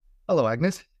Hello,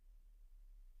 Agnes.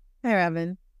 Hi,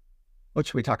 Robin. What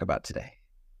should we talk about today?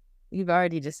 You've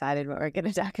already decided what we're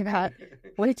going to talk about,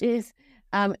 which is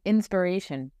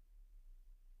inspiration.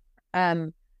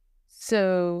 Um,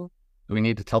 so Do we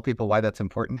need to tell people why that's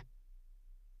important?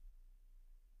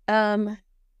 um,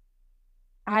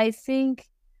 I think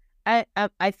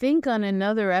I think on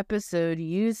another episode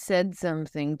you said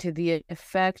something to the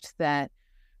effect that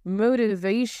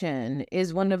motivation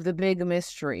is one of the big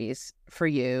mysteries for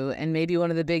you, and maybe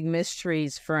one of the big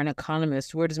mysteries for an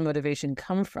economist. Where does motivation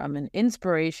come from? And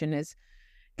inspiration is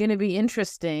going to be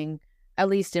interesting, at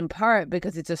least in part,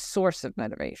 because it's a source of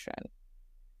motivation.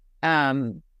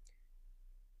 Um,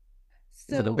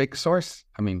 Is it a so big source?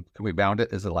 I mean, can we bound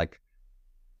it? Is it like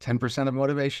 10% of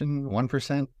motivation,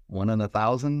 1%, 1 in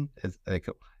 1,000?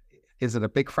 Is it a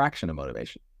big fraction of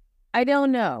motivation? I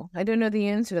don't know. I don't know the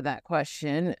answer to that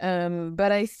question.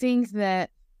 But I think that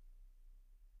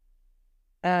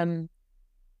um,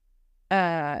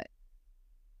 uh,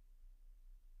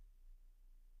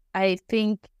 I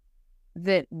think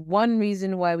that one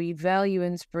reason why we value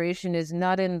inspiration is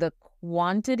not in the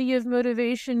quantity of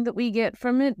motivation that we get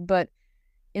from it, but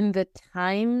in the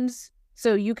times.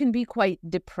 So you can be quite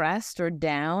depressed or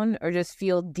down or just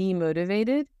feel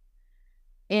demotivated.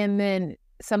 And then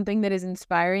something that is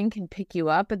inspiring can pick you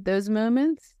up at those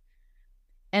moments.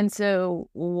 And so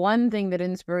one thing that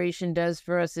inspiration does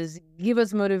for us is give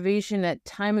us motivation at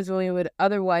times when we would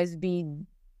otherwise be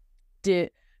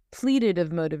depleted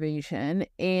of motivation.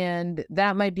 And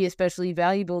that might be especially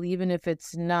valuable, even if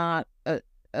it's not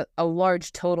a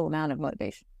large total amount of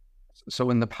motivation. So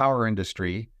in the power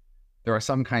industry, there are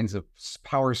some kinds of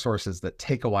power sources that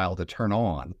take a while to turn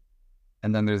on.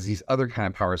 And then there's these other kind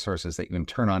of power sources that you can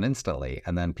turn on instantly.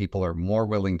 And then people are more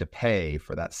willing to pay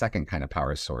for that second kind of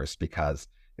power source, because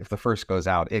if the first goes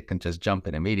out, it can just jump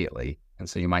in immediately. And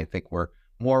so you might think we're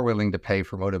more willing to pay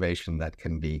for motivation that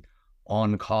can be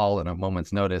on call at a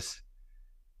moment's notice,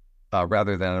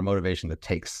 rather than a motivation that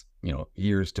takes,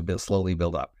 years to slowly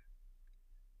build up.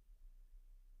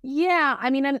 Yeah,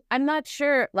 I mean, I'm not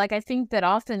sure. Like, I think that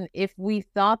often if we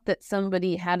thought that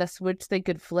somebody had a switch they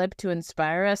could flip to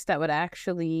inspire us, that would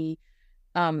actually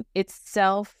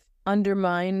itself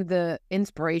undermine the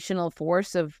inspirational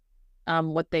force of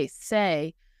what they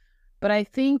say. But I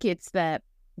think it's that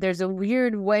there's a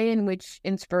weird way in which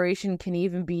inspiration can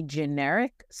even be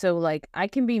generic. So, like, I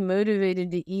can be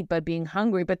motivated to eat by being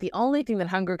hungry, but the only thing that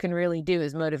hunger can really do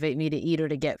is motivate me to eat or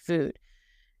to get food.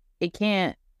 It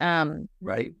can't.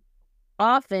 Right.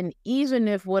 Often, even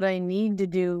if what I need to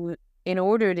do in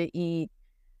order to eat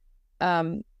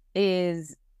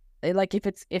is like, if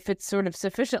it's sort of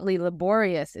sufficiently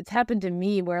laborious. It's happened to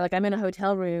me where, like, I'm in a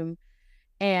hotel room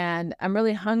and I'm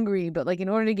really hungry, but like in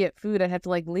order to get food, I'd have to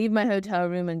like leave my hotel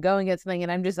room and go and get something,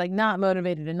 and I'm just like not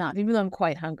motivated enough, even though I'm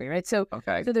quite hungry, right? So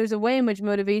Okay. so there's a way in which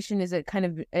motivation is a kind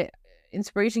of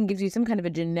inspiration gives you some kind of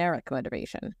a generic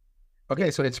motivation.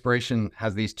 Okay. So inspiration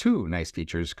has these two nice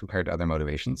features compared to other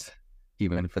motivations,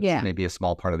 even if it's Yeah. maybe a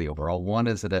small part of the overall. One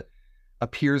is that it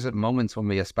appears at moments when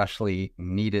we especially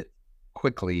need it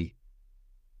quickly,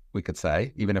 we could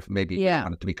say, even if maybe we Yeah.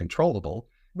 want it to be controllable,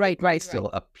 it Right, might right, still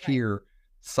right. appear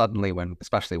suddenly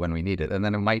especially when we need it. And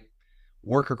then it might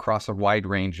work across a wide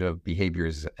range of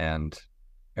behaviors and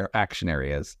action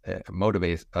areas,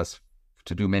 motivate us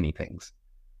to do many things.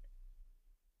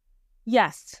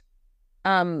 Yes.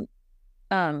 Um,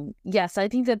 yes, I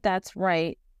think that that's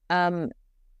right. But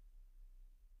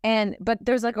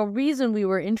there's like a reason we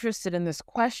were interested in this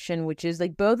question, which is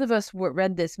like both of us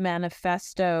read this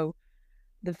manifesto,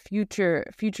 the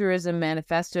futurism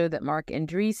manifesto that Mark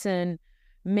Andreessen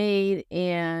made,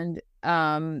 and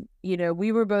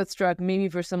we were both struck, maybe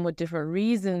for somewhat different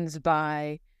reasons,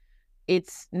 by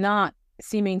it's not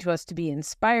seeming to us to be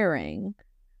inspiring.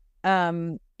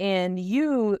 And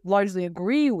you largely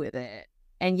agree with it,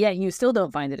 and yet you still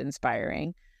don't find it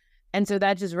inspiring. And so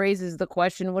that just raises the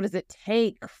question, what does it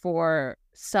take for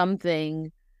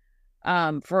something,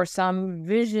 for some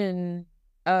vision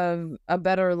of a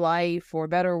better life or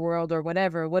better world or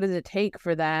whatever? What does it take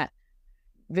for that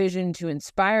vision to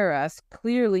inspire us?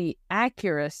 Clearly,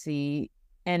 accuracy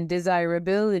and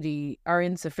desirability are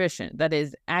insufficient. That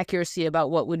is, accuracy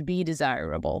about what would be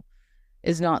desirable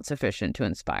is not sufficient to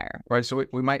inspire. Right. So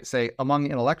we might say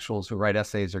among intellectuals who write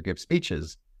essays or give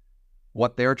speeches,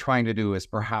 what they're trying to do is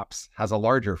perhaps has a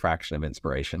larger fraction of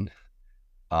inspiration.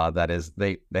 That is,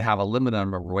 they have a limited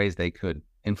number of ways they could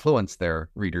influence their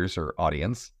readers or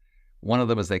audience. One of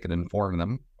them is they could inform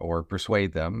them or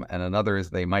persuade them, and another is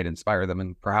they might inspire them.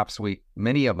 And perhaps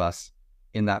many of us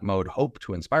in that mode hope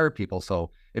to inspire people,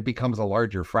 so it becomes a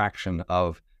larger fraction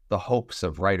of the hopes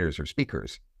of writers or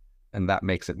speakers. And that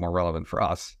makes it more relevant for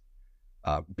us,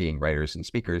 being writers and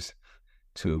speakers,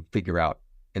 to figure out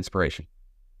inspiration.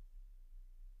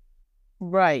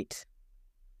 Right.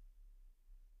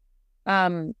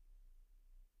 I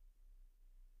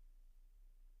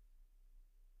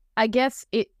guess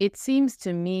it seems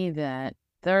to me that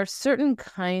there are certain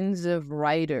kinds of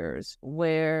writers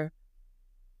where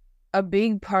a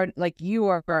big part, like you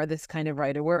are this kind of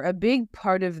writer, where a big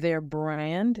part of their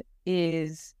brand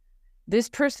is this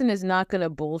person is not going to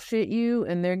bullshit you,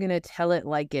 and they're going to tell it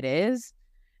like it is.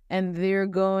 And they're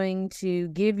going to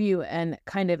give you an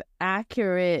kind of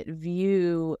accurate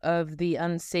view of the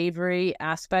unsavory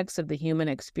aspects of the human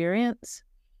experience.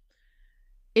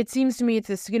 It seems to me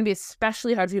it's going to be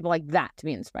especially hard for people like that to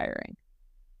be inspiring.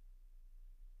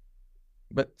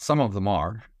 But some of them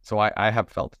are. So I have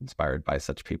felt inspired by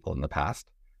such people in the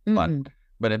past,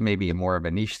 but it may be more of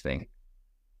a niche thing.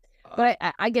 But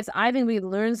I guess I think we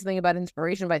learn something about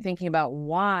inspiration by thinking about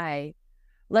why,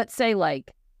 let's say,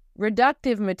 like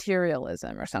reductive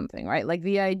materialism or something, right? Like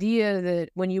the idea that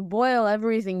when you boil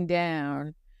everything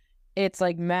down, it's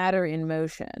like matter in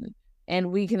motion.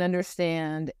 And we can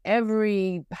understand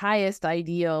every highest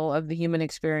ideal of the human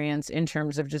experience in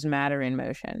terms of just matter in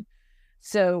motion.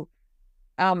 So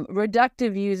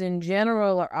reductive views in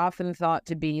general are often thought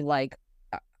to be like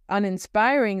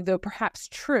uninspiring, though perhaps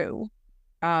true.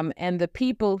 And the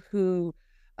people who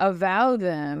avow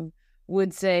them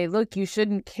would say, look, you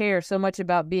shouldn't care so much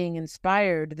about being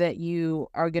inspired that you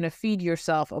are going to feed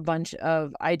yourself a bunch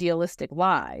of idealistic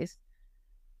lies.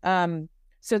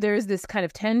 So there is this kind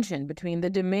of tension between the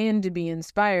demand to be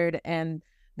inspired and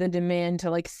the demand to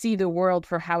like see the world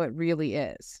for how it really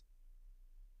is.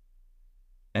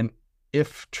 And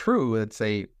if true, it's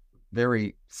a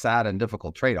very sad and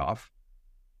difficult trade-off.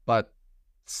 But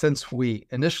since we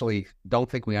initially don't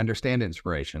think we understand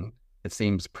inspiration, it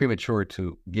seems premature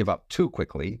to give up too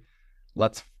quickly.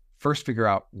 Let's first figure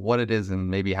out what it is and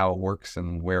maybe how it works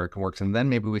and where it works. And then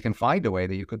maybe we can find a way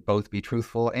that you could both be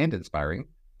truthful and inspiring.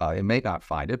 It may not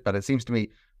find it, but it seems to me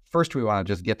first we want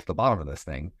to just get to the bottom of this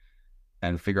thing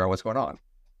and figure out what's going on.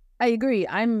 I agree.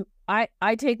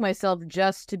 I take myself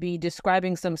just to be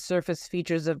describing some surface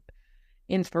features of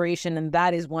inspiration, and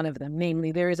that is one of them.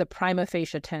 Namely, there is a prima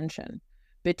facie tension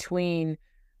between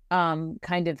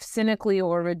kind of cynically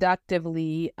or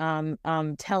reductively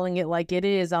telling it like it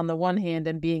is on the one hand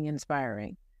and being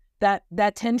inspiring. That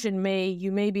tension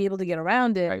you may be able to get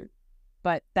around it, right.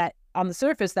 But that on the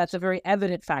surface, that's a very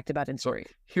evident fact about inspiration.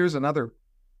 So here's another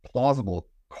plausible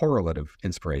correlative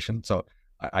inspiration. So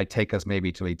I take us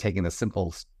maybe to be taking the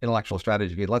simple intellectual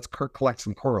strategy. Let's collect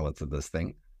some correlates of this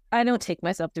thing. I don't take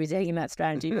myself to be taking that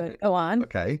strategy, but go on.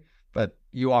 Okay. But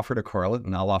you offered a correlate,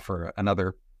 and I'll offer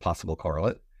another possible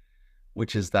correlate,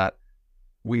 which is that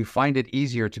we find it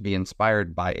easier to be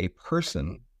inspired by a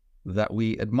person that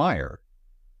we admire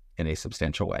in a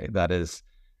substantial way. That is,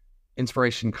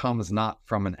 inspiration comes not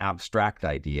from an abstract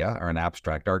idea or an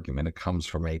abstract argument. It comes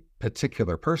from a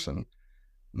particular person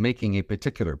making a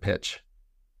particular pitch,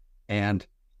 and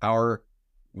our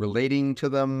relating to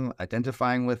them,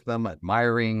 identifying with them,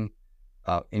 admiring,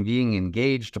 and being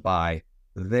engaged by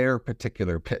their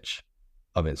particular pitch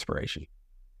of inspiration.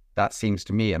 That seems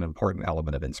to me an important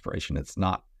element of inspiration.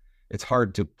 It's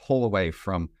hard to pull away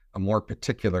from a more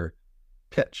particular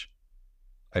pitch.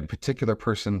 A particular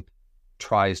person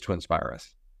tries to inspire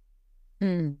us.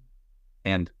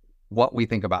 And what we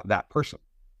think about that person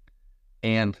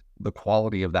and the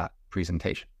quality of that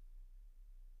presentation.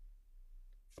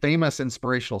 Famous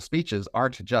inspirational speeches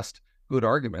aren't just good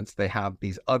arguments. They have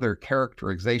these other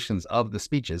characterizations of the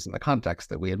speeches in the context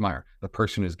that we admire. The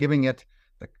person who's giving it,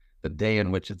 the day in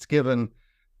which it's given,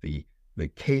 the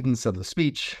cadence of the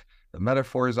speech, the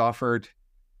metaphors offered,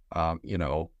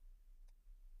 the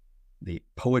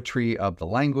poetry of the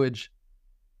language.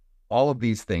 All of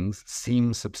these things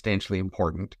seem substantially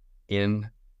important in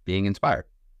being inspired.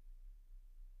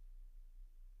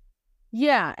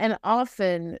 Yeah, and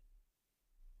often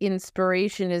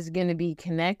inspiration is going to be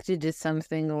connected to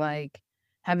something like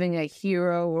having a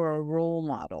hero or a role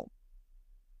model.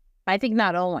 I think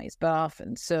not always, but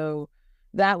often. So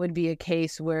that would be a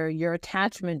case where your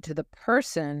attachment to the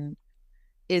person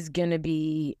is going to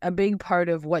be a big part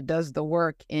of what does the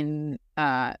work in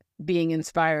being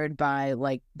inspired by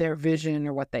like their vision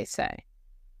or what they say.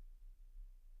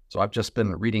 So I've just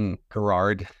been reading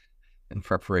Callard in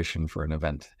preparation for an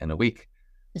event in a week.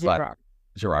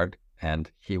 Gerard.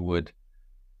 And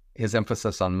his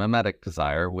emphasis on mimetic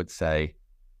desire would say,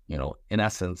 in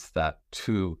essence, that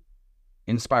to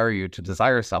inspire you to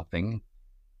desire something,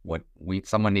 what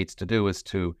someone needs to do is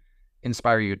to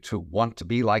inspire you to want to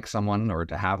be like someone or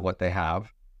to have what they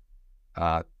have.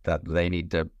 that they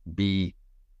need to be,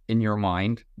 in your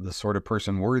mind, the sort of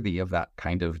person worthy of that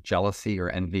kind of jealousy or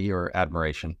envy or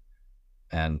admiration.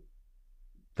 And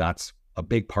that's a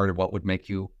big part of what would make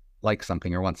you like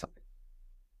something or want something.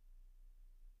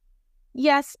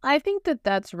 Yes, I think that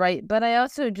that's right. But I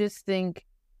also just think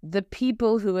the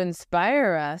people who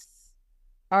inspire us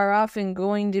are often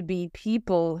going to be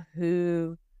people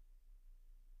who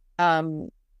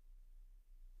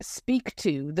speak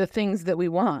to the things that we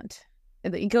want.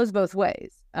 It goes both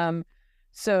ways.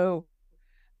 So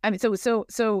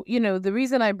the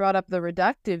reason I brought up the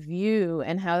reductive view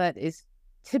and how that is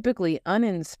typically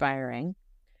uninspiring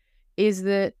is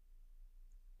that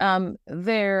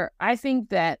I think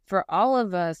that for all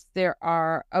of us, there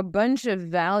are a bunch of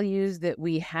values that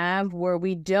we have where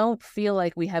we don't feel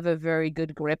like we have a very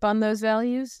good grip on those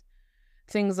values.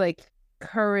 Things like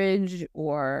courage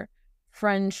or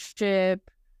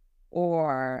friendship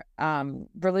or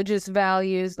religious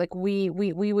values. Like we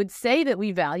would say that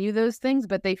we value those things,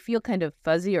 but they feel kind of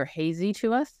fuzzy or hazy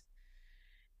to us.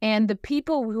 And the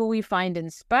people who we find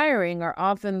inspiring are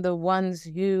often the ones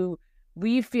who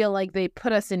we feel like they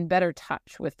put us in better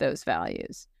touch with those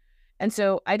values. And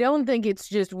so I don't think it's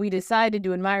just we decided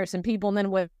to admire some people and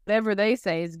then whatever they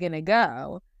say is going to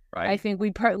go. Right. I think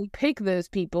we partly pick those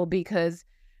people because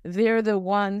they're the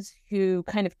ones who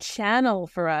kind of channel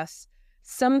for us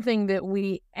something that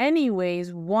we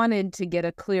anyways wanted to get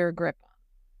a clear grip on.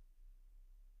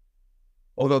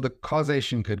 Although the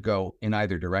causation could go in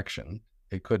either direction.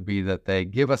 It could be that they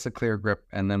give us a clear grip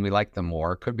and then we like them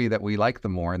more. It could be that we like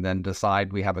them more and then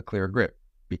decide we have a clear grip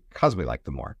because we like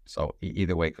them more. So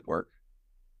either way could work.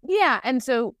 Yeah. And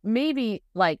so maybe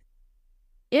like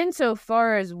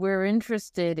insofar as we're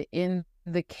interested in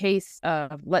the case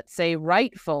of, let's say,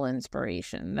 rightful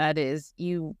inspiration, that is,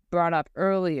 you brought up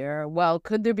earlier, well,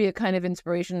 could there be a kind of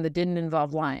inspiration that didn't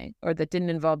involve lying or that didn't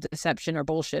involve deception or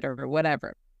bullshit or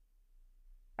whatever?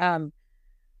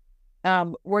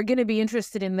 We're going to be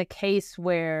interested in the case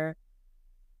where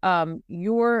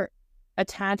your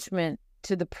attachment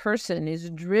to the person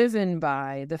is driven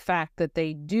by the fact that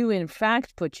they do in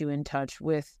fact put you in touch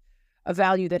with a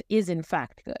value that is in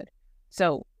fact good.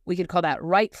 So we could call that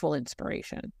rightful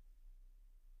inspiration.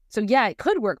 So yeah, it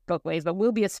could work both ways, but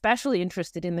we'll be especially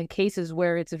interested in the cases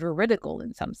where it's veridical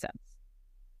in some sense.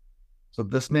 So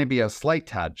this may be a slight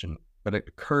tangent, but it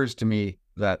occurs to me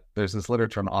that there's this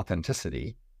literature on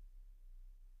authenticity.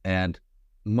 And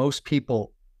most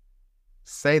people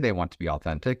say they want to be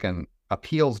authentic, and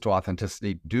appeals to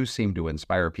authenticity do seem to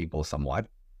inspire people somewhat.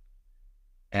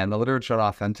 And the literature on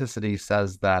authenticity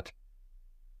says that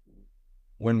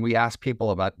when we ask people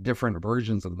about different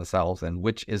versions of themselves and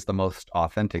which is the most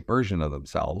authentic version of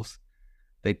themselves,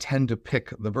 they tend to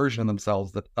pick the version of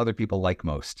themselves that other people like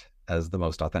most as the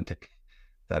most authentic.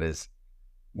 That is,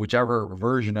 whichever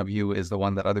version of you is the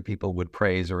one that other people would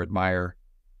praise or admire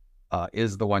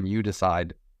is the one you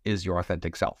decide is your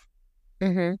authentic self.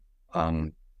 Mm-hmm.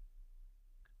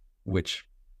 Which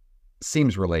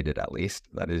seems related, at least.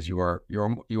 That is, you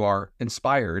are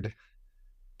inspired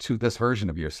to this version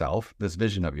of yourself, this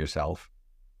vision of yourself,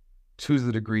 to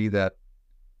the degree that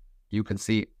you can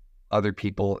see other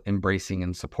people embracing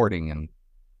and supporting and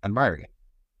admiring it.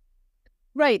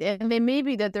 Right. And it may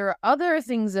be that there are other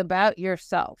things about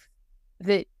yourself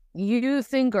that you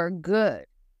think are good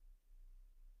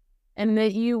and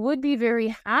that you would be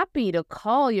very happy to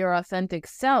call your authentic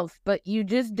self, but you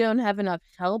just don't have enough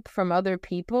help from other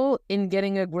people in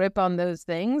getting a grip on those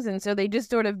things. And so they're just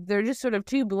sort of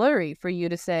too blurry for you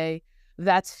to say,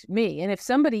 that's me. And if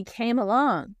somebody came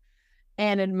along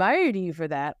and admired you for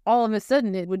that, all of a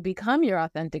sudden it would become your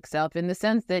authentic self in the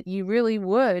sense that you really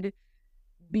would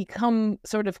become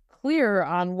sort of clear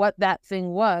on what that thing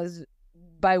was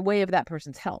by way of that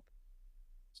person's help.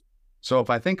 So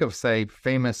if I think of, say,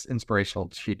 famous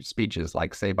inspirational speeches,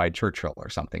 like, say, by Churchill or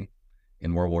something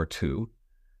in World War II,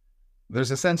 there's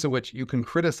a sense in which you can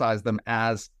criticize them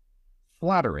as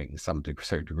flattering some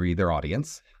degree their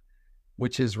audience,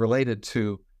 which is related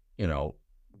to,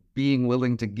 being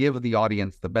willing to give the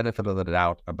audience the benefit of the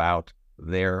doubt about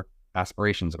their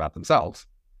aspirations about themselves.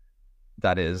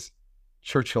 That is,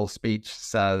 Churchill's speech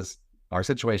says, our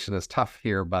situation is tough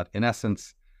here, but in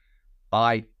essence,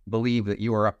 I believe that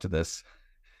you are up to this.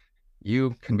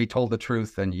 You can be told the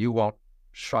truth and you won't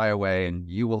shy away and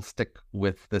you will stick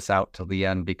with this out till the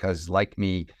end because, like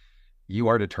me, you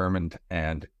are determined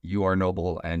and you are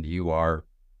noble and you are,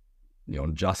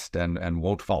 just and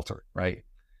won't falter, right?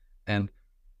 And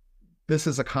this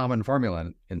is a common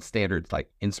formula in standards like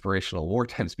inspirational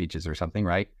wartime speeches or something,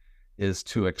 right? Is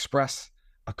to express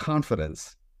a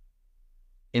confidence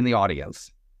in the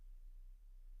audience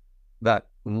that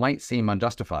might seem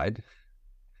unjustified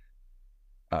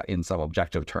in some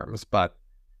objective terms, but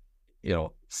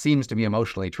seems to be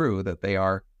emotionally true, that they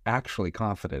are actually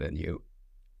confident in you,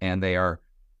 and they are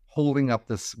holding up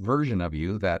this version of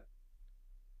you that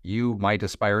you might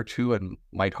aspire to and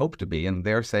might hope to be, and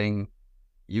they're saying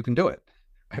you can do it.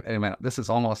 I mean, this is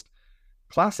almost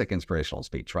classic inspirational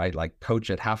speech, right? Like coach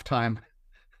at halftime,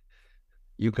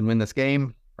 you can win this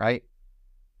game, right?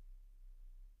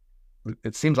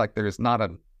 It seems like there's not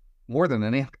more than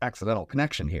an accidental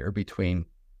connection here between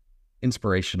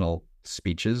inspirational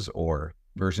speeches or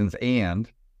versions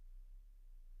and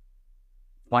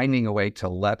finding a way to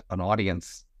let an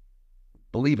audience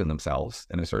believe in themselves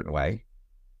in a certain way.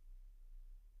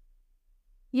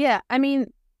 Yeah, I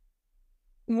mean,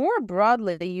 more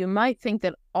broadly, you might think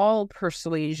that all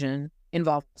persuasion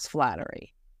involves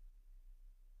flattery.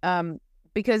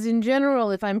 Because in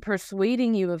general, if I'm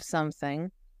persuading you of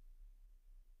something,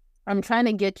 I'm trying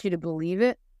to get you to believe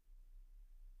it.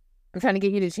 I'm trying to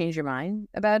get you to change your mind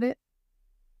about it.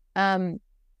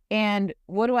 And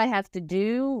what do I have to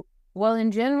do? Well,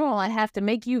 in general, I have to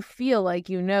make you feel like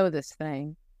you know this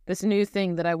thing, this new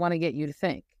thing that I want to get you to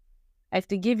think. I have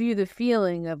to give you the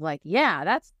feeling of like,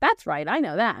 yeah, that's right. I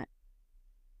know that.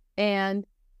 And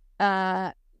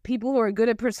people who are good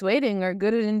at persuading are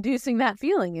good at inducing that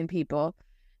feeling in people.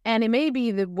 And it may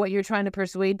be that what you're trying to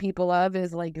persuade people of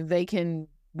is like they can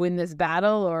win this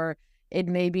battle, or it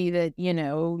may be that,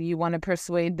 you want to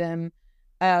persuade them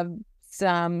of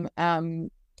some,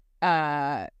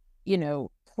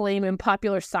 claim in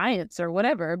popular science or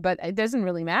whatever, but it doesn't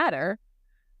really matter.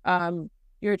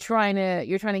 You're trying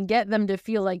to get them to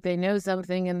feel like they know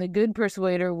something, and the good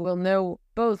persuader will know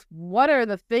both what are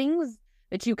the things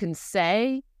that you can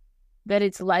say that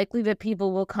it's likely that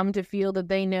people will come to feel that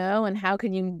they know, and how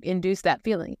can you induce that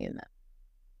feeling in them.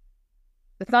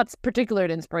 It's not particular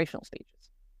to inspirational speeches.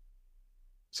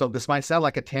 So this might sound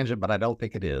like a tangent, but I don't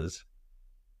think it is.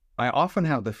 I often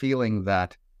have the feeling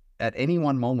that at any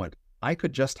one moment, I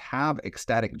could just have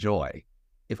ecstatic joy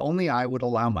if only I would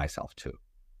allow myself to.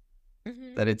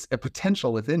 Mm-hmm. That it's a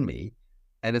potential within me,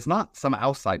 and it's not some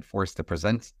outside force that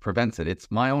prevents it.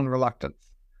 It's my own reluctance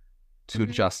to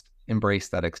just embrace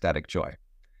that ecstatic joy.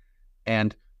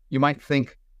 And you might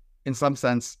think, in some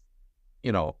sense,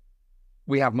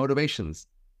 we have motivations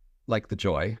like the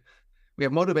joy. We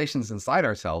have motivations inside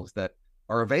ourselves that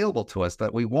are available to us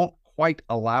that we won't quite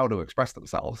allow to express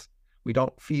themselves. We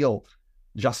don't feel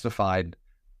justified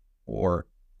or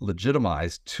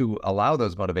legitimized to allow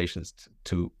those motivations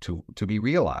to be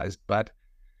realized. But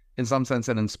in some sense,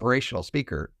 an inspirational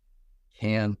speaker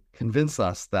can convince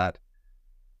us that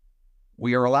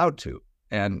we are allowed to,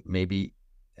 and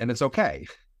it's okay.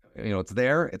 It's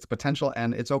there, it's potential,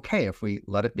 and it's okay if we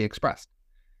let it be expressed.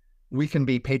 We can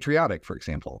be patriotic, for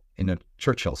example, in a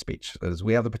Churchill speech. That is,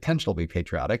 we have the potential to be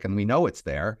patriotic, and we know it's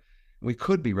there. We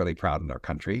could be really proud in our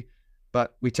country,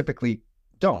 but we typically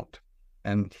don't.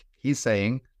 And he's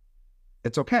saying,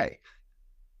 it's okay.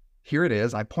 Here it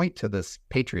is. I point to this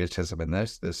patriotism in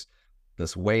this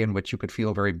way in which you could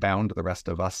feel very bound to the rest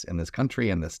of us in this country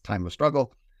in this time of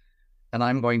struggle. And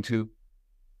I'm going to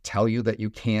tell you that you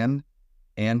can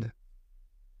and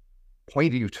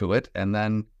point you to it. And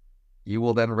then you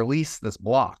will then release this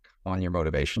block on your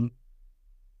motivation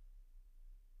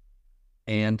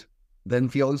and then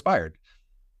feel inspired.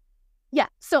 Yeah.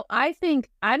 So I think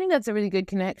that's a really good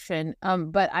connection.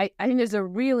 But I think there's a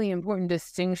really important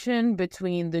distinction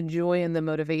between the joy and the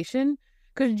motivation,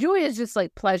 because joy is just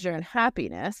like pleasure and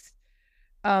happiness.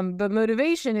 But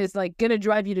motivation is like going to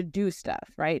drive you to do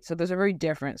stuff, right? So those are very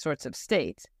different sorts of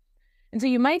states. And so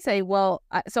you might say, well,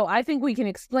 so I think we can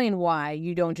explain why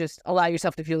you don't just allow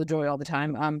yourself to feel the joy all the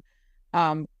time.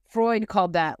 Freud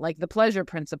called that like the pleasure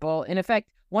principle. In effect,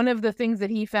 one of the things that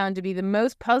he found to be the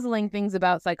most puzzling things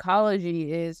about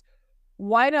psychology is,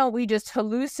 why don't we just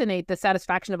hallucinate the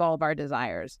satisfaction of all of our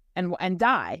desires and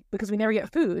die because we never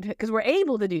get food, because we're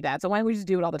able to do that. So why don't we just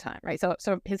do it all the time, right? So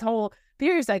his whole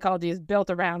theory of psychology is built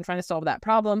around trying to solve that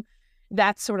problem.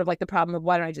 That's sort of like the problem of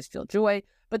why don't I just feel joy?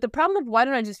 But the problem of why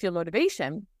don't I just feel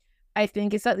motivation, I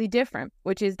think, is slightly different,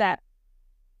 which is that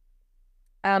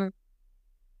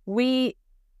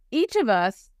each of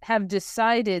us have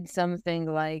decided something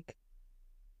like,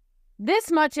 this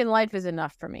much in life is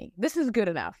enough for me. This is good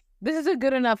enough. This is a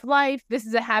good enough life. This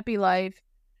is a happy life.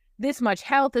 This much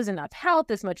health is enough health.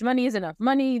 This much money is enough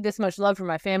money. This much love for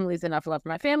my family is enough love for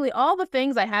my family. All the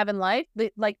things I have in life,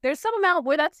 like there's some amount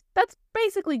where that's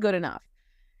basically good enough.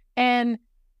 And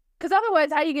because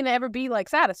otherwise, how are you going to ever be like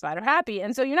satisfied or happy?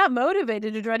 And so you're not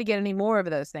motivated to try to get any more of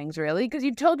those things, really, because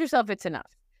you've told yourself it's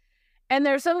enough. And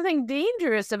there's something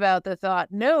dangerous about the thought,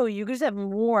 no, you just have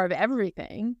more of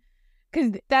everything.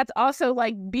 Because that's also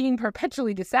like being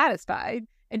perpetually dissatisfied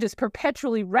and just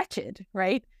perpetually wretched,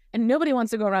 right? And nobody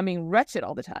wants to go around being wretched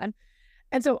all the time.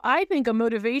 And so I think a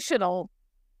motivational,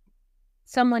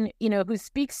 someone, who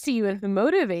speaks to you and who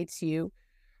motivates you,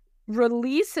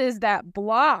 releases that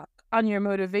block on your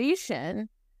motivation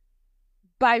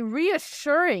by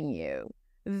reassuring you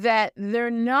that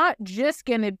they're not just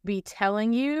going to be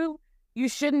telling you you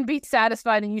shouldn't be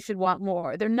satisfied and you should want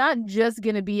more. They're not just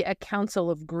going to be a counsel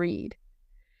of greed.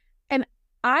 And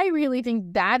I really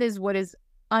think that is what is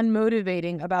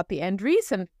unmotivating about the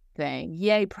Andreessen thing.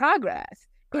 Yay, progress.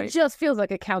 Right. It just feels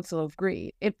like a counsel of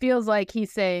greed. It feels like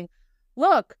he's saying,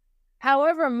 look,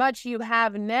 however much you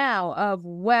have now of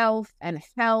wealth and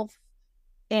health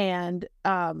and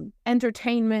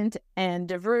entertainment and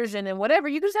diversion and whatever,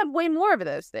 you just have way more of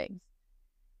those things.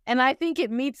 And I think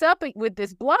it meets up with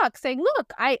this block saying,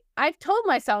 look, I've told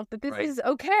myself that this is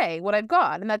okay, what I've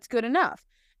got, and that's good enough.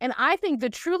 And I think the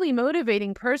truly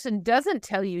motivating person doesn't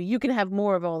tell you you can have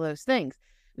more of all those things.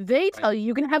 They tell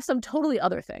you can have some totally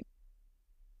other thing.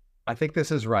 I think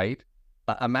this is right.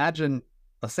 Imagine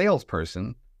a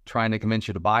salesperson trying to convince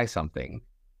you to buy something.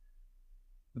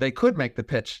 They could make the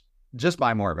pitch, just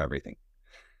buy more of everything.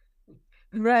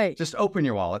 Right. Just open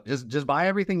your wallet. Just buy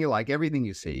everything you like, everything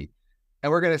you see.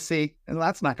 And we're going to see, and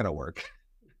that's not going to work.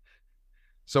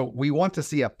 So we want to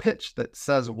see a pitch that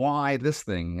says why this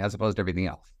thing as opposed to everything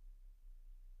else.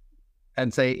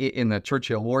 And say in the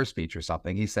Churchill War speech or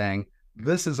something, he's saying,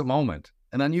 this is a moment,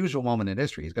 an unusual moment in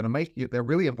history. He's going to make you, they're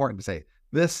really important to say,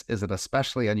 this is an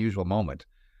especially unusual moment.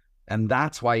 And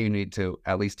that's why you need to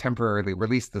at least temporarily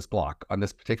release this block on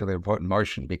this particularly important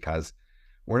motion, because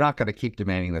we're not going to keep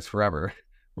demanding this forever.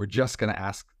 We're just going to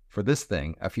ask for this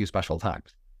thing a few special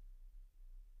times.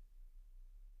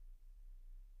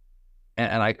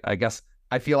 And I guess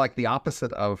I feel like the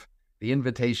opposite of the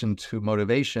invitation to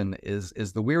motivation is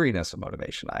the weariness of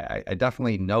motivation. I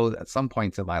definitely know that at some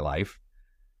points in my life,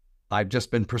 I've just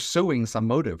been pursuing some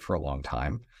motive for a long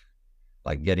time,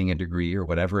 like getting a degree or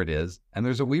whatever it is. And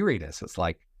there's a weariness. It's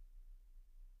like,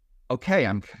 okay,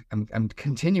 I'm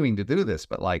continuing to do this,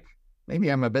 but like, maybe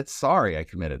I'm a bit sorry I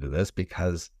committed to this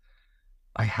because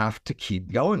I have to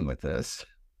keep going with this.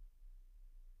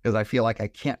 Because I feel like I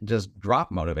can't just drop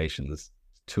motivations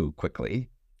too quickly.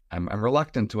 I'm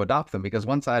reluctant to adopt them because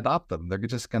once I adopt them, they're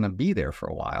just going to be there for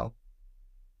a while.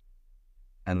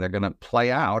 And they're going to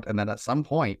play out. And then at some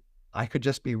point, I could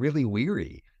just be really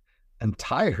weary and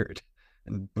tired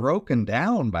and broken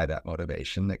down by that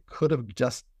motivation that could have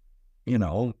just,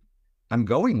 I'm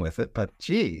going with it, but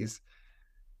geez,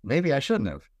 maybe I shouldn't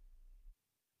have.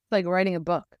 Like writing a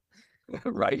book.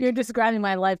 Right. You're describing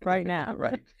my life right now.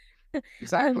 Right.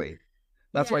 Exactly.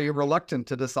 That's why you're reluctant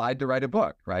to decide to write a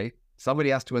book, right? Somebody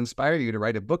has to inspire you to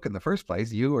write a book in the first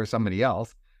place, you or somebody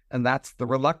else. And that's the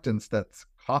reluctance that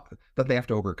they have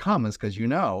to overcome, is because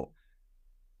 2/3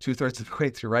 of the way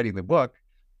through writing the book,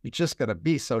 you're just going to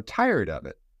be so tired of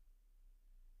it.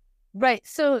 Right.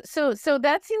 So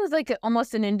that seems like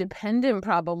almost an independent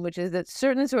problem, which is that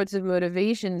certain sorts of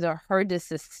motivations are hard to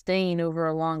sustain over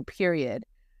a long period.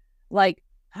 Like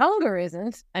hunger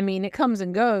isn't. I mean, it comes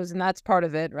and goes, and that's part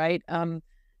of it, right?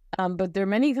 But there are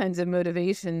many kinds of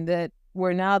motivation that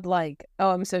we're not like,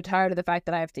 oh, I'm so tired of the fact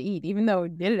that I have to eat, even though we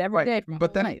did it every day.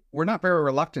 But then we're not very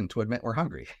reluctant to admit we're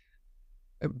hungry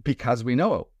because we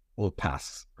know it will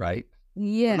pass, right?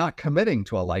 Yeah. We're not committing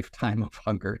to a lifetime of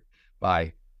hunger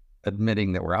by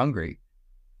admitting that we're hungry.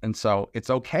 And so it's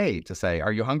okay to say,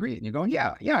 are you hungry? And you're going,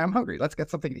 yeah, I'm hungry. Let's get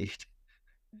something to eat.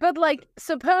 But like,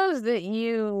 suppose that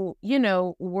you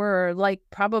were like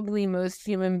probably most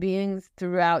human beings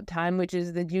throughout time, which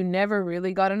is that you never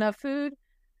really got enough food.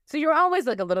 So you're always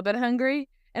like a little bit hungry.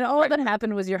 And all that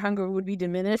happened was your hunger would be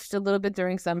diminished a little bit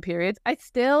during some periods. I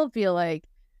still feel like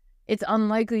it's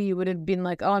unlikely you would have been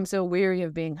like, oh, I'm so weary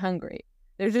of being hungry.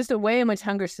 There's just a way in which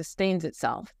hunger sustains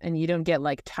itself and you don't get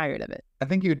like tired of it. I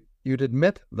think you'd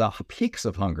admit the peaks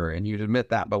of hunger and you'd admit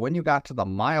that. But when you got to the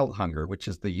mild hunger, which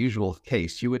is the usual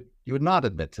case, you would not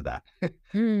admit to that.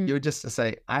 You would just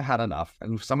say, I had enough.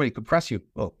 And if somebody could press you,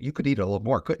 well, you could eat a little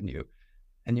more, couldn't you?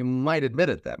 And you might admit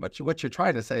it then. But what you're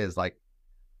trying to say is like,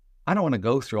 I don't want to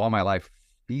go through all my life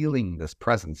feeling this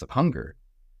presence of hunger.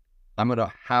 I'm going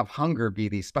to have hunger be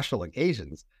these special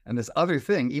occasions. And this other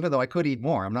thing, even though I could eat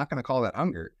more, I'm not going to call that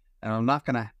hunger. And I'm not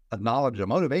going to acknowledge a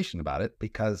motivation about it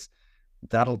because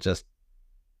that'll just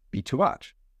be too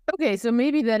much. Okay, so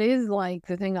maybe that is like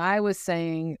the thing I was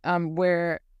saying,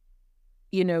 where,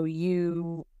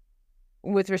 you,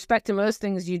 with respect to most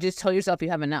things, you just tell yourself you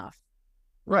have enough.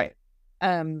 Right.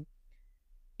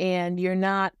 and you're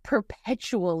not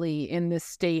perpetually in this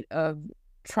state of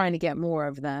trying to get more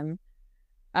of them.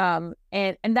 And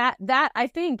that I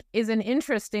think is an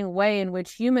interesting way in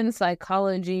which human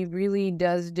psychology really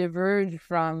does diverge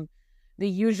from the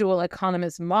usual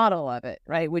economist model of it,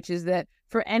 right? Which is that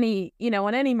for any,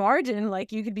 on any margin,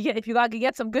 like you could be, if you could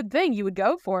get some good thing, you would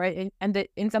go for it. And that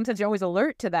in some sense, you're always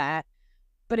alert to that.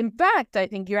 But in fact, I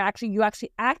think you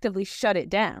actually actively shut it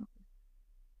down,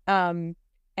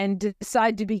 and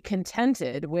decide to be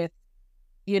contented with,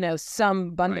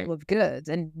 some bundle of goods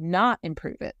and not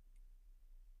improve it.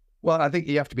 Well, I think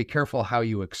you have to be careful how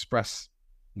you express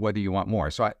whether you want more.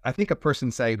 So I think a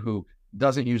person, say, who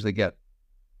doesn't usually get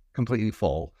completely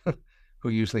full, who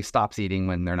usually stops eating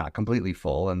when they're not completely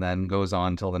full and then goes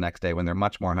on till the next day when they're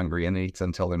much more hungry and eats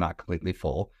until they're not completely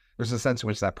full. There's a sense in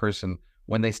which that person,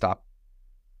 when they stop,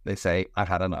 they say, I've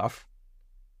had enough.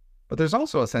 But there's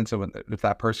also a sense of if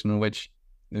that person in which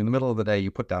in the middle of the day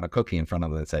you put down a cookie in front of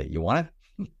them and say, you want it?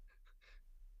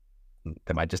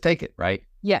 They might just take it, right?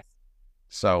 Yes.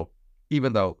 So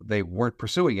even though they weren't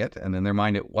pursuing it and in their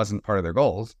mind it wasn't part of their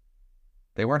goals,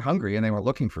 they weren't hungry and they weren't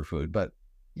looking for food, but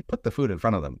you put the food in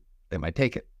front of them, they might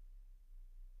take it.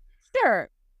 Sure.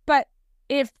 But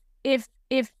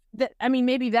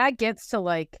maybe that gets to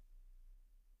like,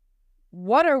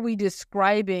 what are we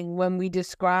describing when we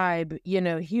describe,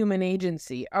 human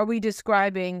agency? Are we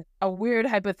describing a weird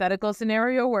hypothetical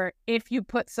scenario where if you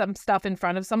put some stuff in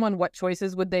front of someone, what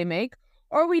choices would they make?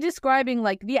 Or are we describing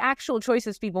like the actual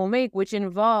choices people make, which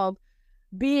involve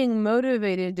being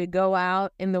motivated to go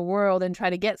out in the world and try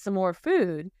to get some more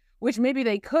food, which maybe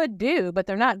they could do, but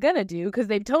they're not going to do because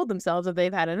they've told themselves that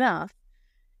they've had enough.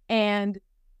 And,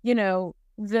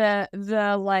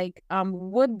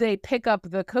 would they pick up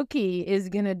the cookie is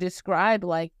going to describe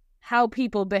like how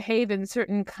people behave in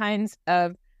certain kinds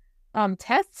of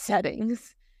test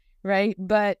settings, right?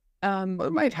 But well,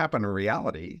 it might happen in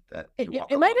reality. That it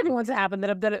might every once happen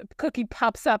that a cookie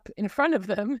pops up in front of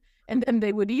them and then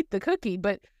they would eat the cookie.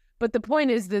 But the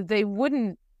point is that they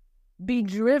wouldn't be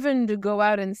driven to go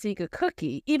out and seek a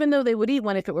cookie, even though they would eat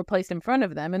one if it were placed in front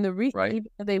of them. And the reason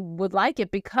they would like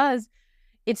it because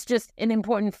it's just an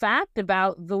important fact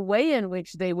about the way in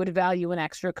which they would value an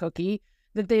extra cookie,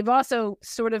 that they've also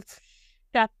sort of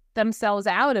shut themselves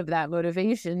out of that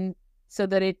motivation so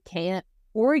that it can't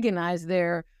organize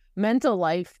their mental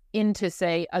life into,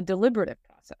 say, a deliberative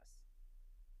process.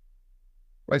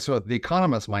 Right. So the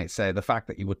economist might say the fact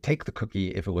that you would take the cookie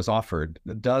if it was offered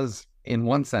does, in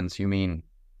one sense, you mean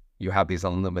you have these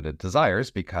unlimited desires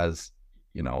because,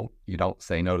 you don't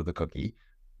say no to the cookie.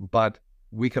 But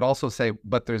we could also say,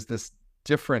 but there's this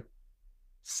different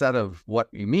set of what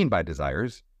you mean by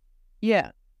desires.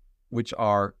 Yeah. Which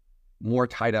are more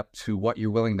tied up to what you're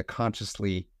willing to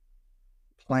consciously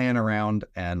plan around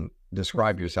and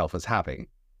describe yourself as having.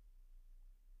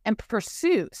 And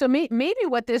pursue. So maybe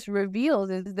what this reveals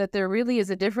is that there really is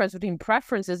a difference between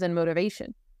preferences and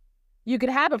motivation. You could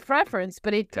have a preference,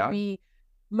 but it could be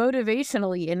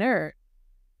motivationally inert,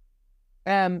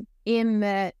 in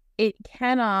that it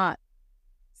cannot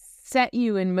set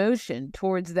you in motion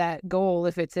towards that goal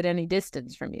if it's at any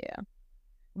distance from you.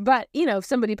 But, if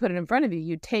somebody put it in front of you,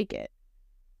 you'd take it.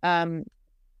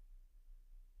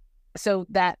 So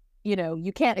that,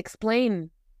 you can't explain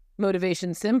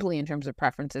motivation simply in terms of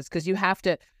preferences, because you have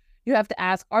to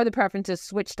ask, are the preferences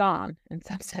switched on in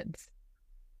some sense?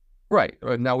 Right.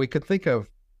 Now we could think of,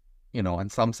 in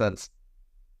some sense,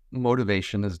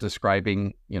 motivation is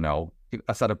describing,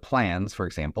 a set of plans, for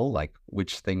example, like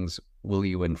which things will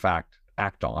you in fact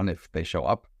act on if they show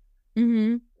up?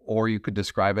 Mm-hmm. Or you could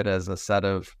describe it as a set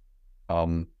of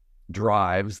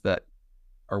drives that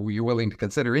you're willing to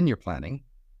consider in your planning,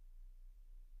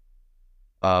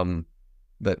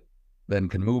 that then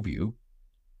can move you.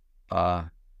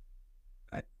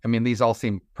 These all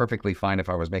seem perfectly fine if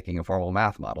I was making a formal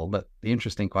math model, but the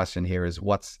interesting question here is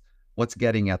what's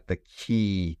getting at the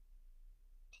key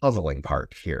puzzling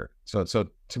part here. So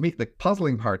to me, the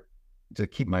puzzling part to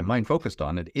keep my mind focused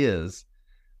on it is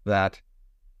that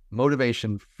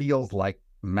motivation feels like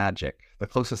magic, the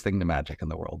closest thing to magic in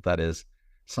the world. That is,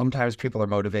 sometimes people are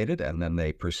motivated and then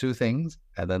they pursue things,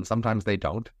 and then sometimes they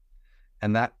don't.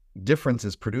 And that difference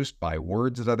is produced by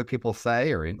words that other people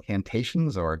say, or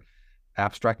incantations, or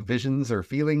abstract visions or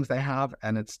feelings they have.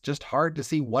 And it's just hard to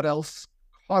see what else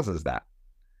causes that.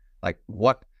 Like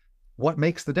what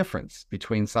makes the difference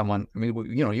between someone,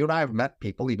 you and I have met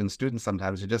people, even students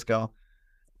sometimes, who just go,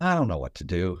 I don't know what to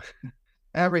do.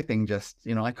 Everything just,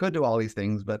 I could do all these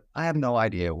things, but I have no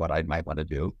idea what I might want to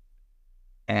do.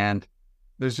 And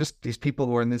there's just these people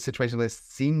who are in this situation that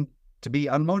seem to be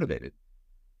unmotivated.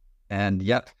 And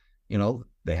yet,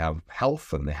 they have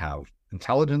health and they have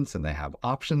intelligence and they have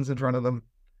options in front of them.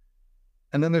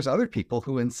 And then there's other people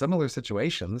who in similar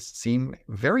situations seem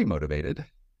very motivated.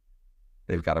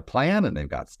 They've got a plan and they've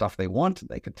got stuff they want.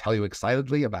 They can tell you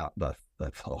excitedly about the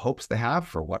hopes they have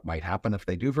for what might happen if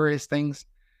they do various things.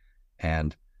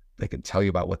 And they can tell you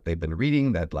about what they've been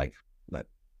reading that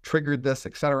triggered this,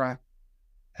 etc.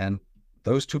 And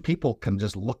those two people can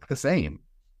just look the same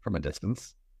from a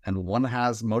distance, and one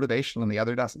has motivation and the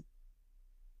other doesn't.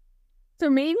 So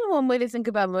maybe one way to think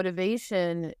about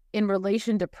motivation in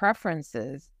relation to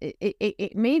preferences,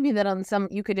 it may be that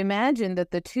you could imagine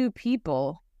that the two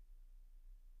people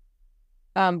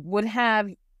would have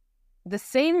the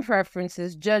same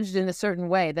preferences judged in a certain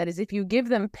way. That is, if you give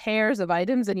them pairs of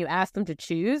items and you ask them to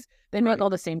choose, they make all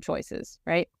the same choices,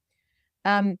 right?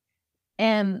 But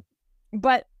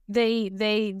they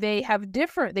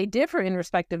differ in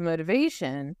respect of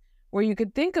motivation, where you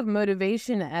could think of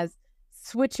motivation as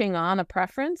switching on a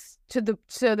preference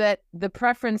so that the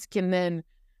preference can then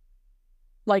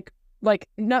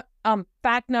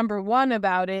fact number one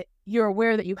about it, you're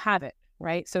aware that you have it,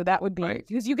 right? So that would be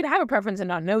because you could have a preference and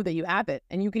not know that you have it,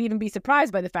 and you could even be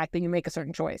surprised by the fact that you make a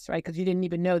certain choice, right? Because you didn't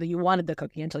even know that you wanted the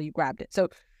cookie until you grabbed it. So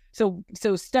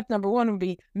step number one would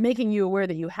be making you aware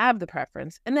that you have the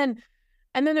preference, and then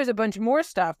there's a bunch more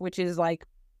stuff, which is like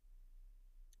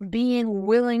being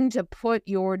willing to put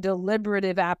your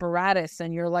deliberative apparatus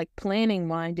and your planning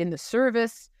mind in the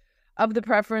service of the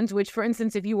preference, which, for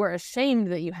instance, if you were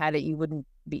ashamed that you had it, you wouldn't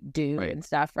do and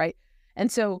stuff, right?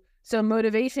 And so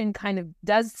motivation kind of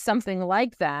does something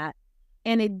like that,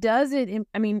 and it does it.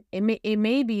 It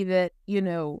may be that,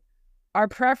 our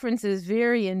preferences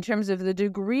vary in terms of the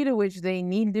degree to which they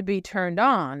need to be turned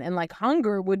on, and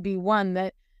hunger would be one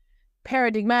that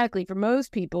paradigmatically for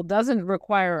most people doesn't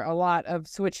require a lot of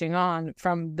switching on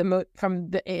from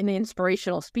an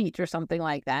inspirational speech or something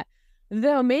like that.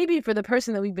 Though maybe for the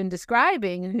person that we've been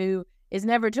describing who is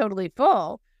never totally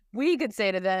full, we could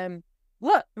say to them,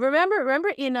 look,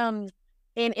 remember in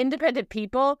Independent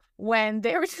People when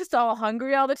they were just all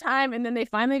hungry all the time, and then they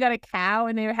finally got a cow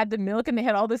and they had the milk and they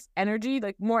had all this energy,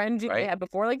 more energy than they had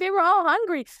before. They were all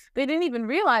hungry. They didn't even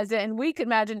realize it. And we could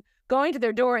imagine going to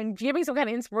their door and giving some kind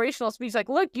of inspirational speech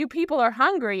look, you people are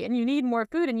hungry and you need more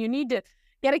food and you need to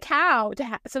get a cow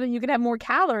so that you can have more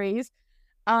calories,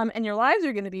 and your lives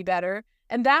are going to be better.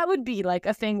 And that would be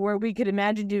a thing where we could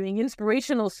imagine doing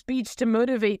inspirational speech to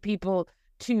motivate people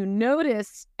to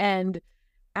notice and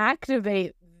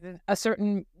activate a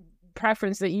certain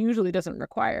preference that usually doesn't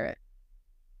require it.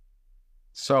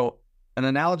 So an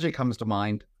analogy comes to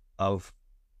mind of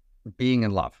being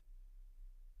in love.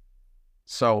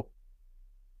 So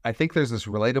I think there's this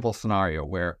relatable scenario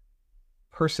where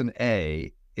person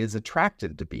A is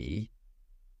attracted to B,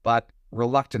 but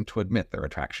reluctant to admit their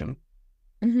attraction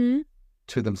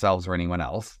to themselves or anyone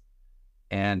else,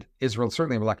 and is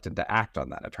certainly reluctant to act on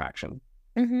that attraction,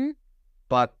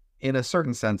 but in a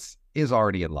certain sense is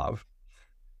already in love,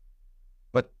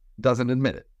 but doesn't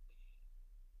admit it.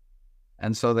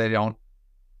 And so they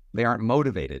aren't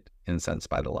motivated in a sense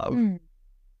by the love.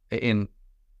 They're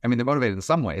motivated in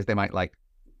some ways. They might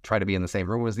try to be in the same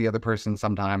room as the other person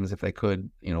sometimes if they could,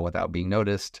 without being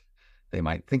noticed. They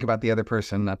might think about the other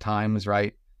person at times,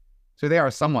 right? So they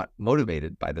are somewhat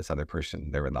motivated by this other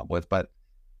person they're in love with, but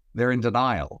they're in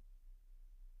denial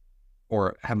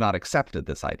or have not accepted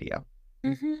this idea.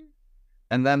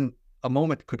 And then a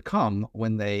moment could come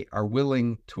when they are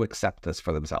willing to accept this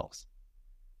for themselves.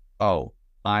 Oh,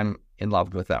 I'm in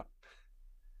love with them.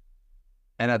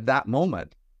 And at that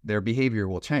moment, their behavior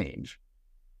will change.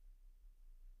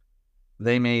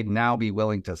 They may now be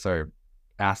willing to sort of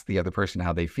ask the other person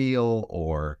how they feel,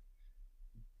 or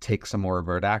take some more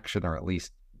overt action, or at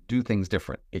least do things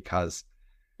different, because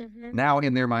now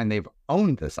in their mind, they've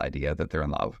owned this idea that they're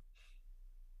in love.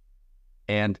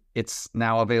 And it's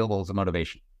now available as a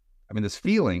motivation. This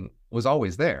feeling was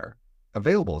always there,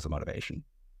 available as a motivation,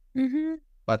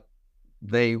 but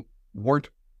they weren't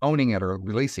owning it or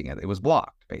releasing it. It was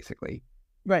blocked, basically.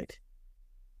 Right.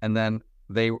 And then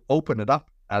they open it up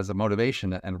as a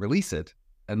motivation and release it.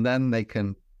 And then they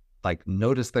can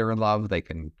notice they're in love. They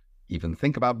can even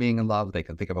think about being in love. They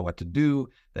can think about what to do,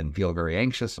 then feel very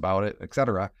anxious about it,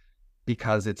 etc.,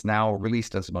 because it's now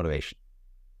released as motivation.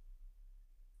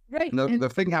 Right. And the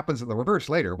thing happens in the reverse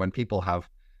later, when people have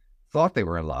thought they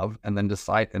were in love and then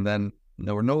decide, and then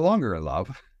we're no longer in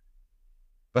love,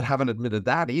 but haven't admitted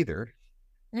that either.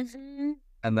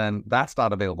 And then that's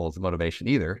not available as a motivation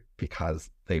either, because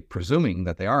they're presuming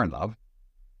that they are in love.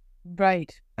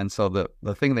 Right. And so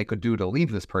the thing they could do to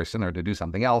leave this person or to do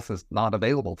something else is not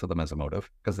available to them as a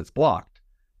motive because it's blocked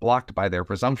blocked by their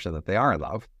presumption that they are in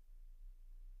love.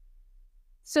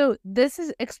 So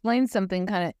explains something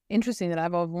kind of interesting that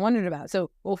I've always wondered about.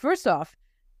 So, well, first off,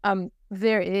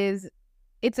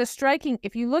 it's a striking,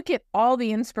 if you look at all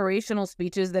the inspirational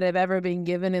speeches that have ever been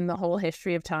given in the whole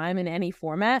history of time in any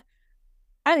format,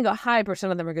 I think a high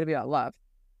percent of them are going to be about love.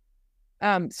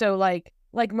 So like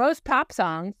most pop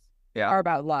songs are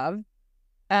about love.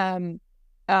 A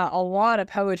lot of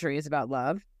poetry is about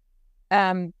love.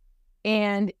 And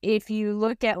if you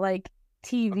look at like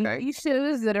TV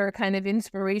shows that are kind of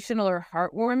inspirational or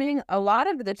heartwarming, a lot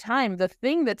of the time, the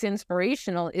thing that's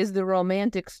inspirational is the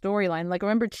romantic storyline. Like,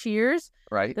 remember Cheers?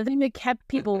 Right. The thing that kept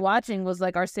people watching was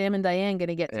like, are Sam and Diane going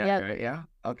to get together? Yeah.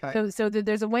 Okay. So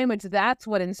there's a way in which that's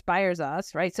what inspires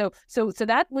us, right? So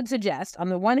that would suggest, on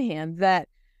the one hand, that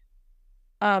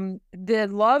the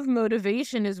love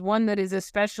motivation is one that is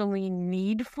especially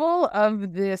needful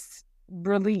of this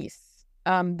release.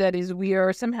 That is, we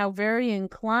are somehow very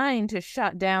inclined to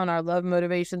shut down our love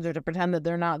motivations or to pretend that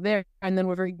they're not there. And then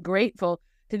we're very grateful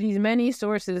to these many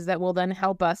sources that will then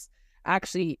help us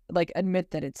actually like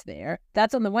admit that it's there.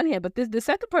 That's on the one hand. But the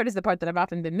second part is the part that I've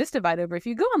often been mystified over. If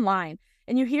you go online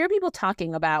and you hear people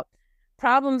talking about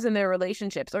problems in their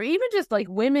relationships, or even just like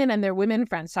women and their women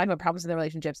friends talking about problems in their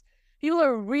relationships, people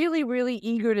are really, really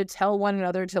eager to tell one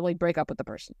another to like break up with the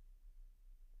person.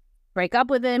 Break up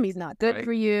with him. He's not good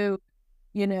for you.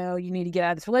 You know, you need to get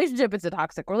out of this relationship. It's a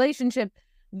toxic relationship.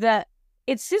 That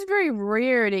it's just very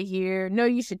rare to hear, no,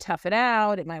 you should tough it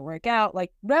out. It might work out,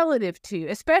 like relative to,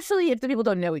 especially if the people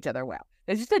don't know each other well.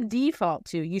 There's just a default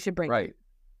to, you should break up.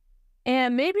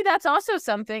 And maybe that's also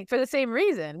something for the same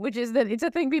reason, which is that it's a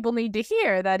thing people need to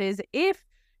hear. That is, if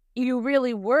you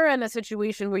really were in a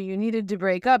situation where you needed to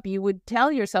break up, you would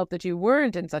tell yourself that you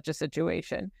weren't in such a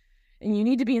situation. And you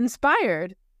need to be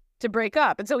inspired to break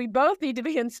up. And so we both need to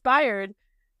be inspired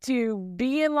to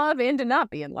be in love and to not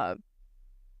be in love.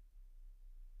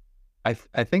 I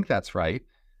think that's right.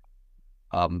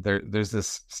 There's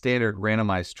this standard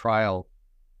randomized trial,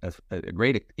 a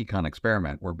great econ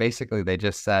experiment, where basically they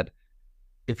just said,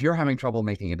 if you're having trouble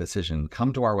making a decision,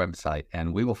 come to our website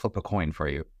and we will flip a coin for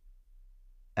you.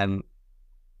 And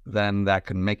then that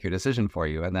can make your decision for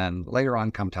you. And then later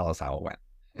on, come tell us how it went.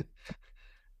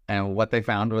 And what they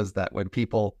found was that when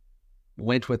people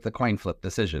went with the coin flip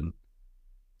decision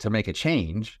to make a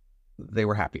change, they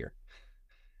were happier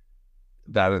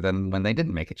rather than when they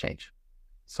didn't make a change.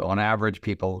 So on average,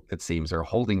 people, it seems, are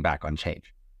holding back on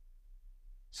change.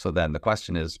 So then the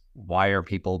question is, why are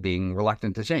people being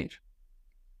reluctant to change?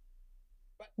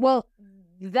 Well,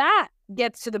 that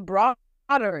gets to the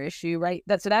broader issue, right?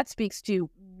 So that speaks to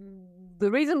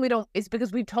the reason we don't is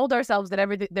because we've told ourselves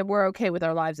that we're okay with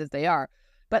our lives as they are.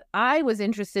 But I was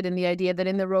interested in the idea that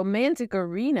in the romantic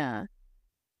arena,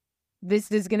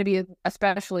 this is going to be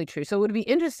especially true. So it would be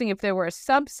interesting if there were a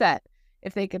subset,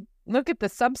 if they could look at the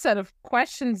subset of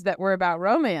questions that were about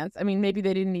romance. I mean, maybe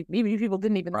people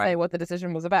didn't even say what the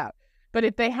decision was about. But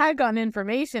if they had gotten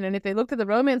information and if they looked at the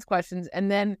romance questions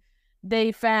and then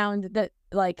they found that,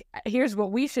 like, here's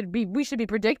what we should be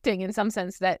predicting in some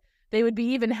sense, that they would be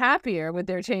even happier with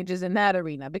their changes in that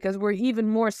arena because we're even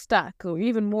more stuck or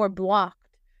even more blocked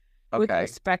with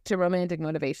respect to romantic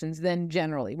motivations than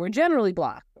generally. We're generally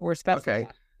blocked. We're especially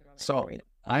blocked. So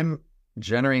I'm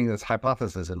generating this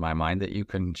hypothesis in my mind that you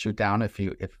can shoot down if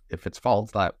it's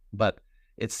false. But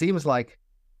it seems like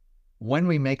when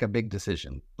we make a big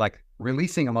decision, like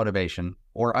releasing a motivation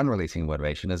or unreleasing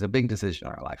motivation is a big decision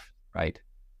in our life, right?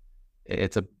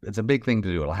 It's a big thing to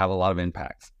do. It'll have a lot of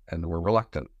impacts, and we're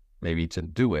reluctant maybe to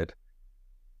do it,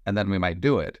 and then we might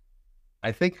do it.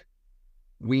 I think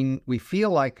we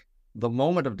feel like the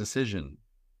moment of decision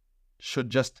should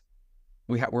just,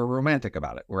 we're romantic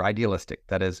about it. We're idealistic.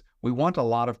 That is, we want a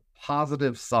lot of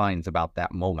positive signs about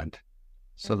that moment,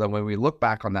 so that when we look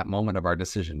back on that moment of our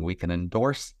decision, we can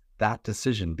endorse that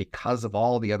decision because of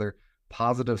all the other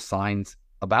positive signs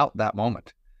about that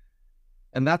moment.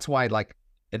 And that's why, like,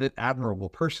 an admirable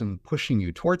person pushing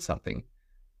you towards something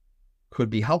could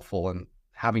be helpful in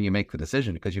having you make the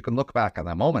decision, because you can look back on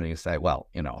that moment and you say, well,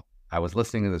 I was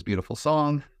listening to this beautiful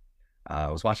song,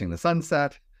 I was watching the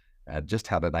sunset, I just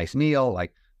had a nice meal.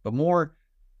 Like, the more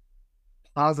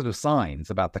positive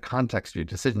signs about the context of your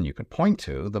decision you could point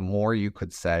to, the more you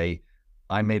could say,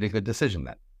 I made a good decision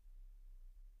then.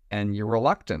 And you're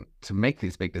reluctant to make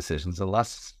these big decisions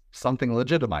unless something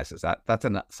legitimizes that. That's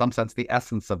in some sense the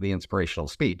essence of the inspirational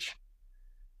speech.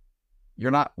 You're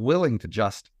not willing to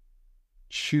just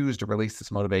choose to release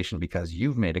this motivation because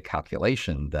you've made a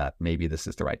calculation that maybe this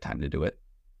is the right time to do it.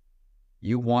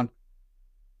 You want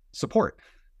support,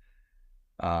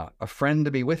 a friend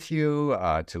to be with you,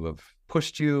 to have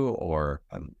pushed you, or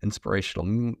an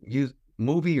inspirational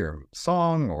movie or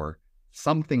song or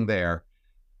something there,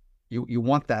 you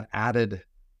want that added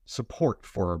support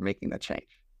for making that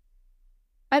change.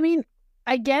 I mean,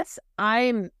 I guess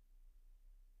I'm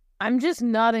just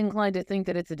not inclined to think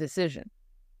that it's a decision.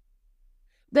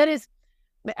 That is,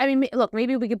 I mean, look,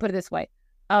 maybe we could put it this way.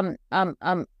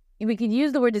 We could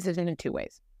use the word decision in two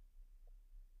ways.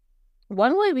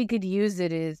 One way we could use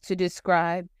it is to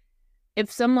describe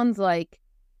if someone's like,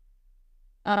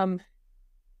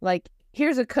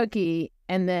 here's a cookie,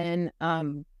 and then,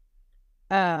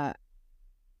 like,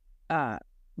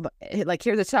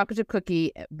 here's a chocolate chip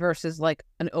cookie versus like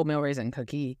an oatmeal raisin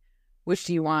cookie. Which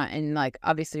do you want? And like,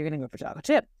 obviously you're going to go for chocolate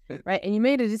chip, right? And you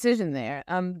made a decision there.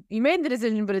 You made the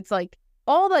decision, but it's like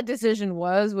all that decision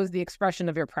was the expression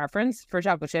of your preference for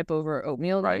chocolate chip over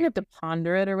oatmeal. Right. You have to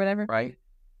ponder it or whatever. Right.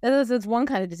 That's one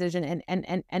kind of decision.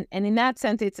 And in that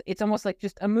sense, it's almost like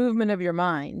just a movement of your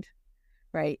mind.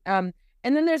 Right. And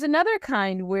then there's another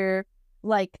kind where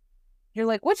like, you're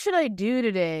like, what should I do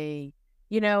today?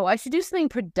 I should do something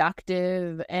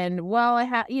productive, and I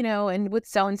have, and with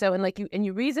so-and-so, and like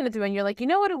you reason it through, and you're like,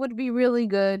 what it would be really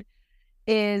good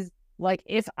is like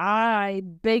if I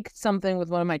baked something with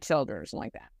one of my children or something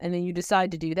like that, and then you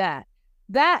decide to do that.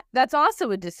 That's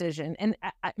also a decision. And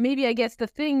maybe I guess the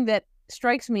thing that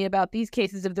strikes me about these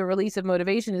cases of the release of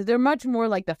motivation is they're much more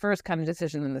like the first kind of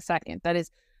decision than the second. That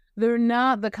is, they're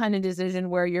not the kind of decision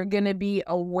where you're going to be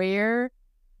aware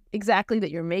exactly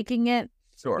that you're making it.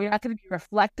 Sure. You're not going to be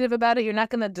reflective about it. You're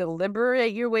not going to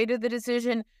deliberate your way to the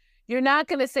decision. You're not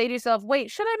going to say to yourself,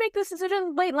 wait, should I make this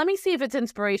decision? Wait, let me see if it's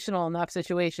inspirational enough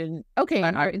situation. Okay,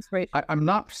 inspiration. I'm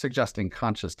not suggesting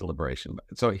conscious deliberation.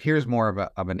 So here's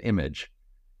more of an image.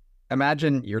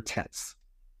 Imagine you're tense.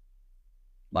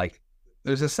 Like,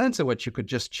 there's a sense in which you could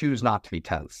just choose not to be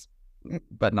tense,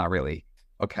 but not really.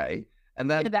 Okay.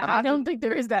 And then I don't think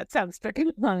there is that sense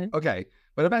picking on it. Okay.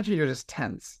 But imagine you're just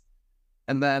tense.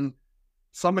 And then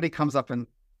somebody comes up and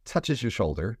touches your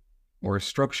shoulder or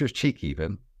strokes your cheek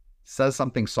even, says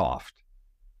something soft,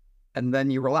 and then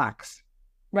you relax.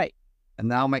 Right. And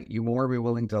now might you more be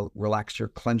willing to relax your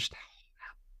clenched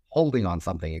holding on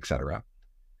something, etc.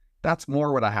 That's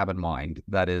more what I have in mind.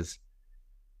 That is,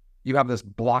 you have this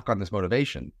block on this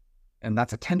motivation, and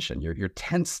that's a tension. You're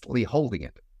tensely holding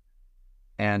it.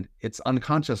 And it's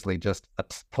unconsciously just a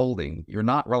holding. You're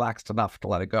not relaxed enough to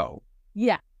let it go.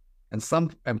 Yeah. And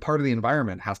part of the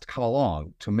environment has to come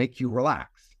along to make you relax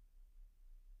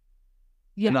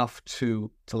enough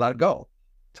to let it go,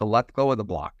 to let go of the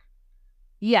block.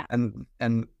 Yeah.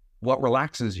 And what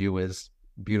relaxes you is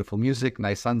beautiful music,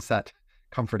 nice sunset,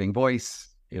 comforting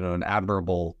voice, an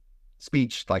admirable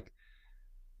speech. Like,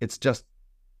 it's just,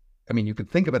 I mean, you could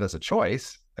think of it as a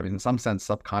choice. I mean, in some sense,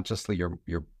 subconsciously,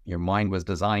 your mind was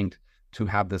designed to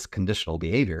have this conditional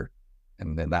behavior.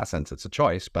 And in that sense, it's a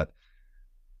choice, but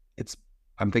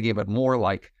I'm thinking of it more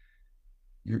like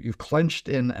you've clenched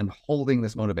in and holding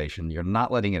this motivation. You're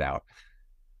not letting it out.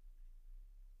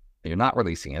 You're not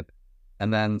releasing it.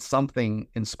 And then something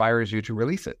inspires you to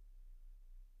release it.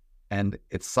 And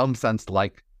it's some sense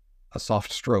like a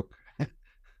soft stroke,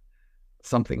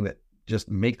 something that just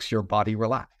makes your body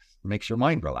relax, makes your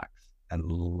mind relax, and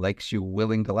makes you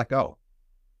willing to let go.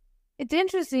 It's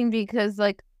interesting because,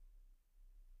 like,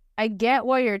 I get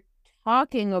why you're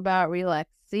talking about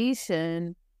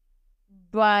relaxation,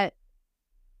 but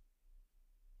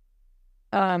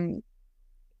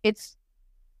it's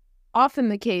often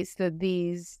the case that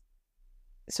these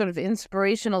sort of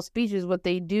inspirational speeches, what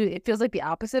they do, it feels like the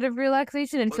opposite of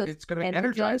relaxation. And it's going to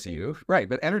energize you, right?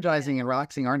 But energizing and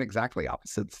relaxing aren't exactly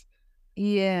opposites.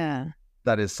 Yeah.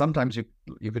 That is, sometimes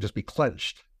you could just be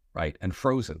clenched, right, and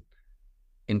frozen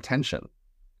in tension.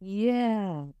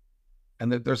 Yeah.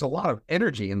 And there's a lot of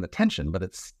energy in the tension, but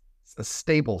it's a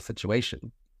stable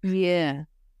situation. Yeah.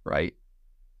 Right?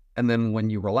 And then when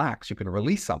you relax, you can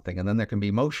release something, and then there can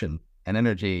be motion and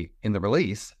energy in the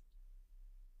release.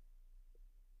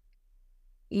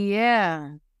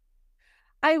 Yeah.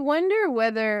 I wonder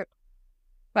whether,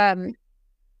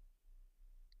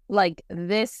 like,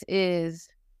 this is,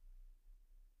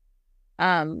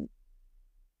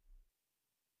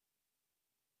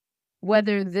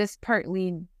 whether this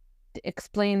partly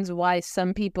explains why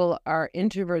some people are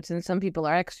introverts and some people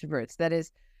are extroverts. That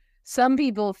is, some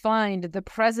people find the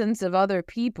presence of other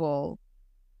people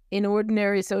in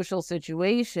ordinary social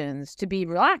situations to be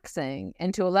relaxing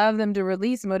and to allow them to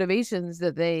release motivations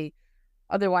that they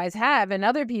otherwise have, and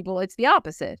other people it's the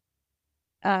opposite.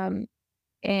 And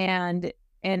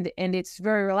it's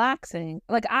very relaxing.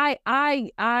 Like I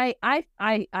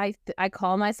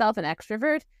call myself an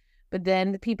extrovert, but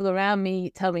then the people around me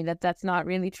tell me that that's not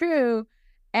really true.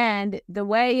 And the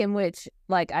way in which,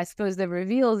 like, I suppose that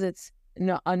reveals it's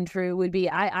not untrue would be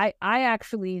I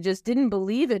actually just didn't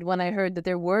believe it when I heard that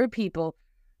there were people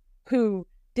who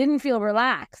didn't feel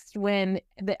relaxed when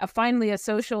finally a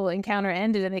social encounter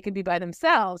ended and they could be by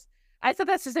themselves. I thought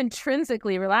that's just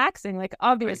intrinsically relaxing. Like,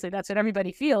 obviously, that's what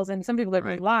everybody feels, and some people are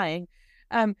really lying.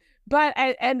 But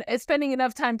spending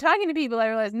enough time talking to people, I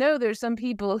realized, no, there's some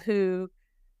people who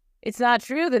it's not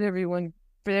true that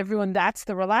for everyone, that's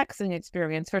the relaxing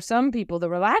experience. For some people, the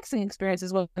relaxing experience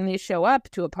is when they show up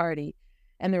to a party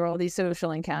and there are all these social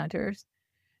encounters.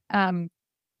 And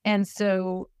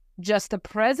so just the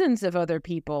presence of other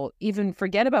people, even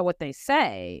forget about what they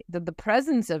say, the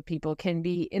presence of people can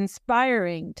be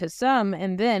inspiring to some,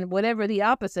 and then whatever the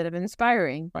opposite of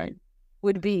inspiring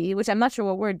would be, which I'm not sure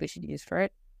what word we should use for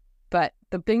it, but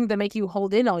the things that make you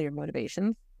hold in all your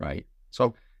motivations. Right.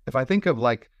 So if I think of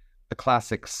like the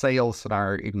classic sales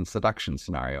scenario, even seduction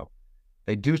scenario,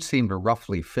 they do seem to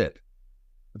roughly fit.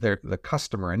 The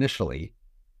customer initially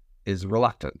is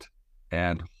reluctant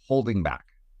and holding back,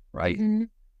 right? Mm-hmm.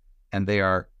 And they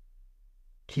are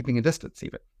keeping a distance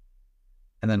even.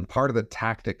 And then part of the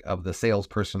tactic of the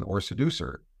salesperson or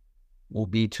seducer will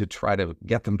be to try to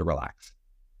get them to relax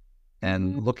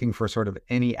and looking for sort of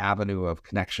any avenue of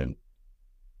connection.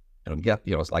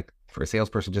 It's like for a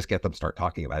salesperson, just get them to start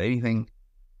talking about anything,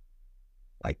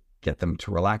 like get them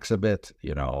to relax a bit,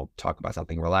 talk about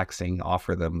something relaxing,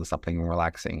 offer them something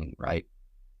relaxing, right?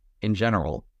 In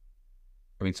general.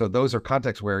 I mean, so those are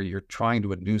contexts where you're trying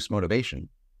to induce motivation,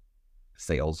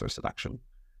 sales or seduction,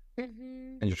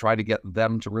 and you try to get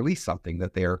them to release something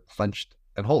that they're clenched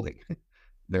and holding,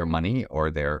 their money or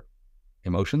their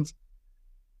emotions.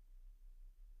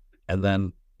 And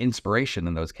then inspiration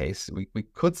in those cases, we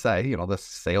could say, the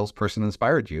salesperson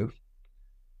inspired you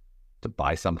to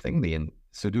buy something, the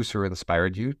seducer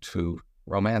inspired you to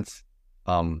romance,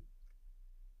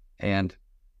 and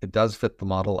it does fit the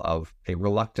model of a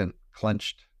reluctant,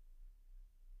 clenched,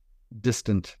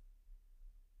 distant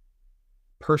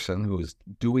person who is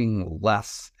doing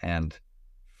less and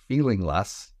feeling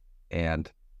less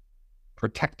and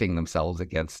protecting themselves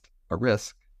against a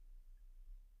risk.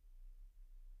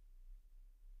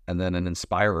 And then an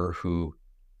inspirer who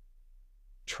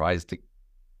tries to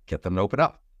get them to open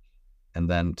up and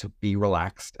then to be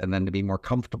relaxed and then to be more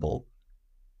comfortable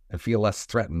and feel less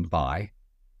threatened by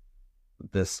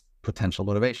this potential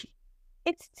motivation.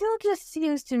 It still just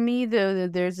seems to me, though,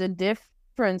 that there's a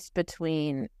difference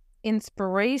between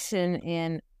inspiration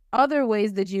and other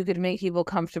ways that you could make people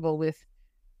comfortable with.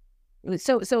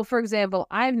 So for example,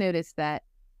 I've noticed that,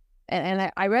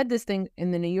 and I read this thing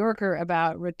in the New Yorker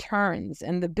about returns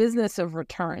and the business of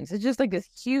returns. It's just like this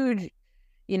huge,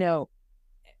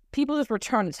 people just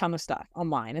return a ton of stuff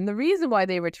online. And the reason why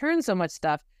they return so much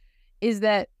stuff is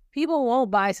that people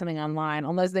won't buy something online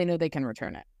unless they know they can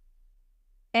return it.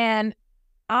 And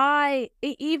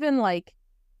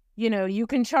you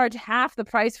can charge half the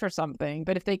price for something,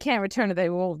 but if they can't return it,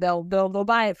 they'll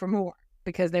buy it for more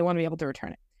because they want to be able to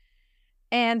return it.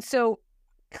 And so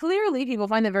clearly people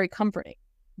find it very comforting,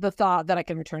 the thought that I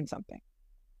can return something.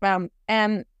 But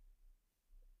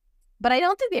I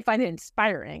don't think they find it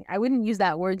inspiring. I wouldn't use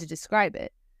that word to describe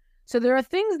it. So there are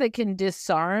things that can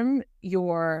disarm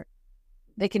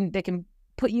they can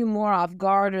put you more off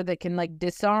guard, or they can like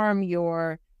disarm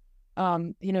your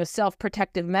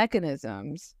self-protective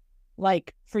mechanisms,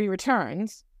 like free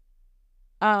returns,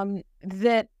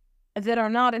 that are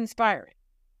not inspiring.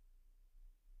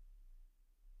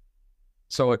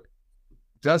 So it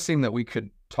does seem that we could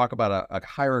talk about a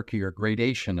hierarchy or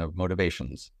gradation of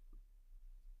motivations.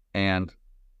 And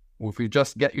if we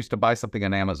just get used to buy something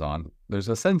on Amazon, there's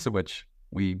a sense in which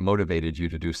we motivated you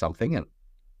to do something and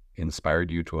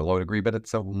inspired you to a low degree, but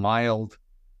it's a mild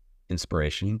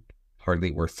inspiration,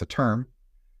 hardly worth the term.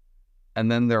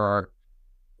 And then there are,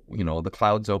 the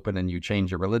clouds open and you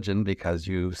change your religion because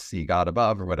you see God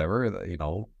above or whatever,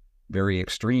 very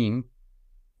extreme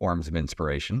forms of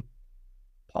inspiration.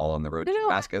 Paul on the road to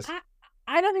Damascus.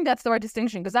 I don't think that's the right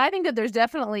distinction, because I think that there's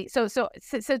definitely so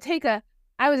take I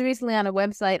was recently on a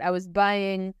website. I was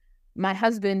buying my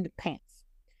husband pants,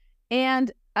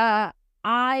 and this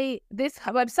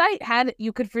website had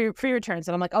you could free returns,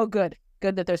 and I'm like, oh, good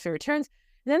that there's free returns.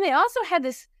 And then they also had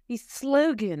these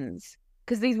slogans,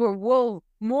 because these were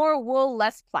more wool,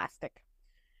 less plastic.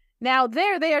 Now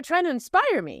they are trying to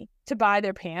inspire me to buy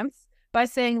their pants by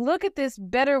saying, look at this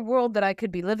better world that I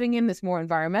could be living in, this more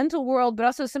environmental world, but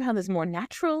also somehow this more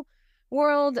natural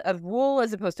world of wool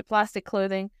as opposed to plastic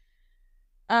clothing.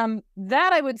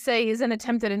 That I would say is an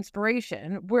attempt at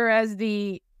inspiration, whereas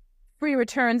the free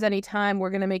returns anytime, we're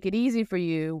going to make it easy for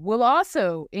you, will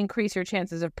also increase your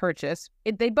chances of purchase.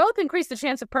 They both increase the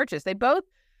chance of purchase. They both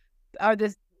are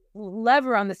this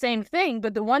lever on the same thing,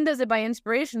 but the one does it by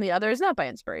inspiration, the other is not by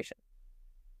inspiration.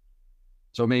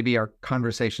 So maybe our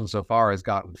conversation so far has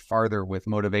gotten farther with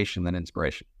motivation than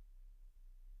inspiration.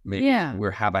 Maybe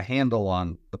we have a handle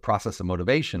on the process of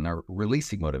motivation or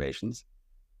releasing motivations.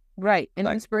 Right. And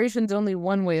inspiration's only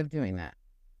one way of doing that.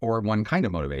 Or one kind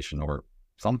of motivation or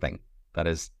something that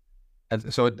is.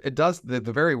 So it does, the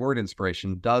very word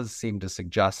inspiration does seem to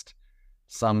suggest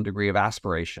some degree of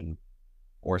aspiration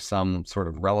or some sort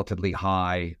of relatively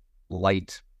high,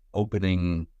 light,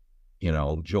 opening,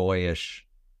 joyish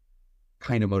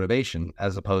kind of motivation,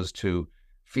 as opposed to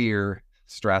fear,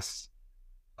 stress,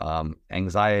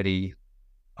 anxiety,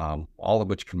 all of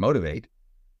which can motivate.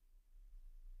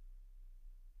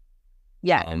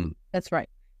 Yeah, that's right.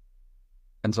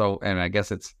 And I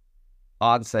guess it's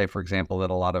odd to say, for example, that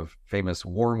a lot of famous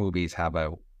war movies have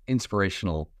a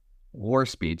inspirational war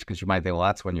speech, because you might think, well,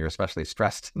 that's when you're especially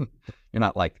stressed. You're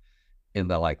not like in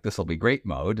the like, this will be great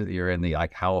mode. You're in the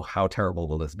like, how terrible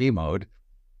will this be mode.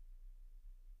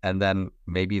 And then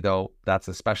maybe though, that's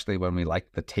especially when we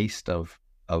like the taste of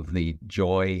the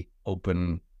joy,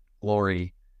 open,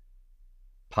 glory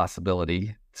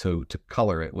possibility to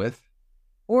color it with.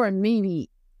 Or maybe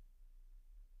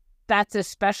that's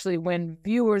especially when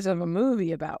viewers of a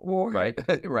movie about war, right,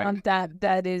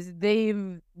 that is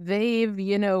they've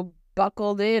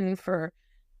buckled in for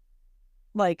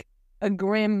like a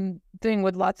grim thing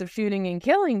with lots of shooting and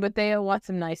killing, but they want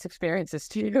some nice experiences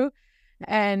too.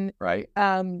 And right.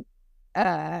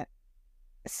 But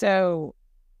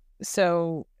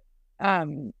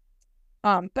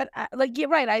you're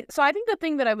right. So I think the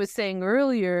thing that I was saying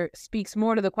earlier speaks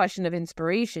more to the question of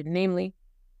inspiration, namely,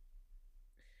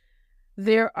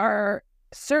 there are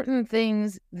certain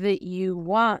things that you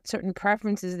want, certain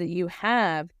preferences that you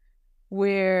have,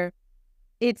 where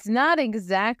it's not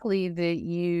exactly that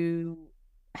you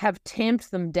have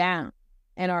tamped them down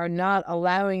and are not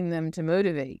allowing them to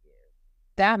motivate you.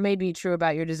 That may be true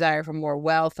about your desire for more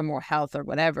wealth or more health or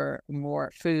whatever,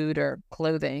 more food or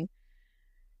clothing.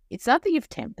 It's not that you've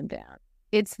tamped them down.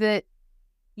 It's that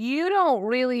you don't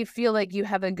really feel like you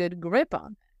have a good grip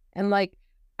on it. And like,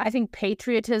 I think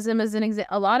patriotism is an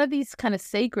example. A lot of these kind of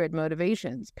sacred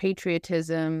motivations,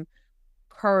 patriotism,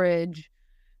 courage,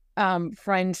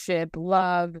 friendship,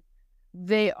 love,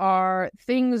 they are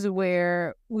things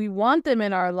where we want them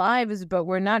in our lives, but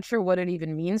we're not sure what it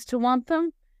even means to want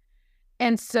them.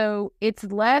 And so it's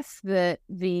less that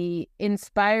the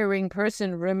inspiring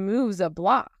person removes a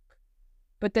block,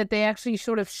 but that they actually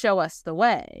sort of show us the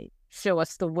way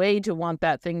to want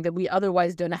that thing that we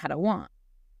otherwise don't know how to want.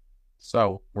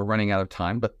 So we're running out of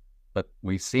time, but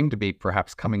we seem to be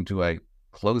perhaps coming to a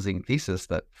closing thesis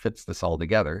that fits this all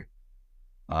together.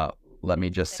 Let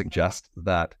me just suggest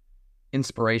that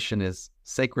inspiration is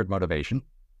sacred motivation,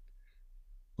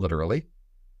 literally,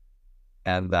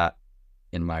 and that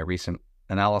in my recent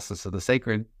analysis of the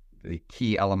sacred, the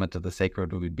key element of the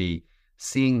sacred would be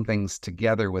seeing things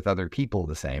together with other people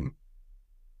the same.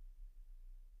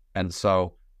 And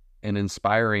so an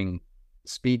inspiring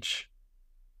speech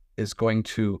is going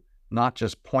to not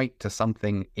just point to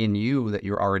something in you that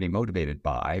you're already motivated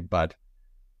by, but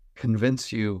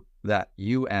convince you that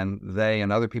you and they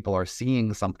and other people are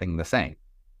seeing something the same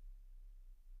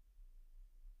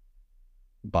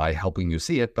by helping you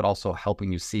see it, but also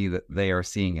helping you see that they are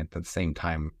seeing it at the same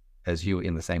time as you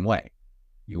in the same way.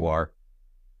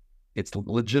 It's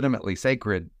legitimately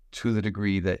sacred to the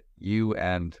degree that you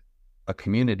and a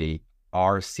community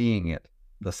are seeing it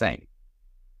the same.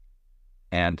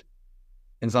 And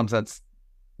in some sense,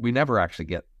 we never actually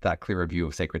get that clear a view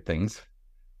of sacred things,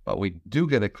 but we do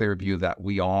get a clear view that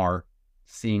we are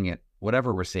seeing it,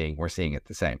 whatever we're seeing it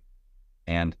the same.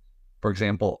 And for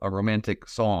example, a romantic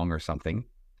song or something,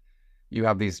 you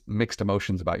have these mixed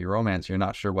emotions about your romance. You're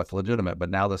not sure what's legitimate, but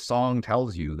now the song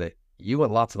tells you that you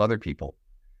and lots of other people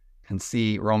can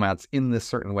see romance in this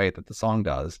certain way that the song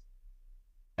does.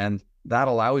 And that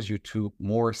allows you to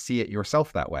more see it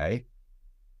yourself that way,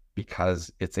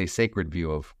 because it's a sacred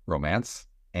view of romance,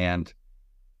 and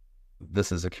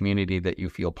this is a community that you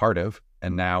feel part of,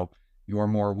 and now you're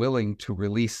more willing to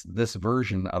release this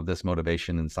version of this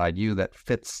motivation inside you that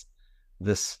fits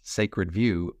this sacred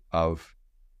view of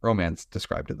romance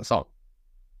described in the song.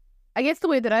 I guess the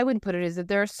way that I would put it is that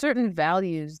there are certain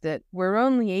values that we're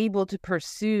only able to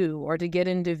pursue or to get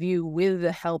into view with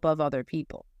the help of other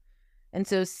people. And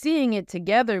so seeing it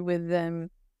together with them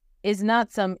is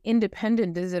not some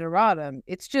independent desideratum.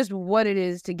 It's just what it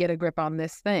is to get a grip on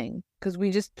this thing, because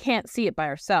we just can't see it by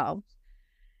ourselves.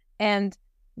 And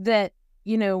that,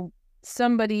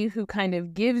 somebody who kind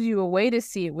of gives you a way to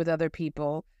see it with other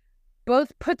people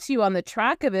both puts you on the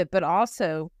track of it, but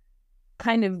also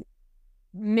kind of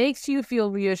makes you feel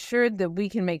reassured that we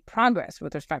can make progress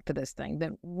with respect to this thing,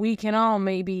 that we can all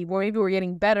maybe we're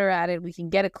getting better at it. We can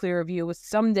get a clearer view.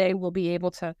 Someday we'll be able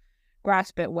to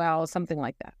grasp it well, something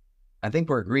like that. I think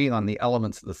we're agreeing on the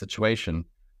elements of the situation,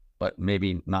 but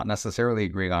maybe not necessarily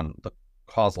agreeing on the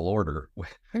causal order.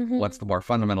 What's the more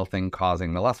fundamental thing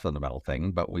causing the less fundamental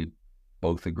thing? But we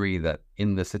both agree that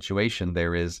in this situation,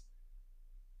 there is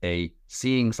a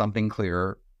seeing something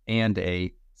clearer and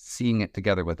a seeing it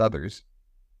together with others.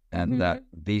 And that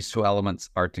these two elements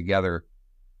are together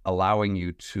allowing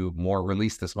you to more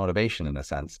release this motivation in a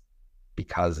sense,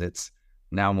 because it's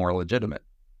now more legitimate.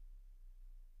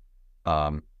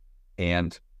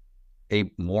 And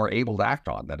a more able to act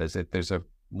on. That is, if there's a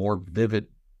more vivid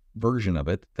version of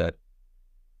it that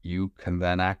you can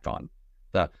then act on.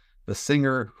 The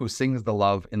singer who sings the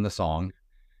love in the song,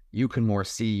 you can more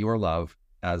see your love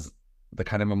as the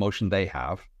kind of emotion they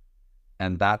have,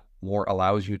 and that more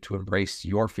allows you to embrace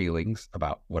your feelings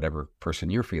about whatever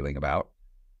person you're feeling about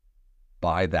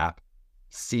by that,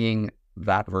 seeing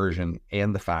that version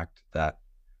and the fact that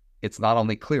it's not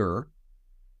only clearer,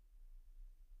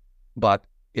 but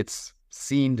it's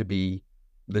seen to be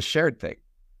the shared thing.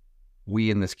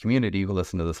 We in this community who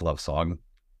listen to this love song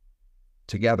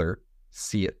together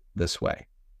see it this way.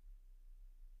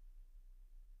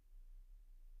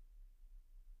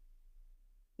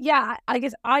 Yeah, I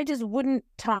guess I just wouldn't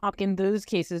talk in those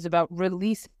cases about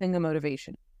releasing a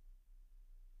motivation,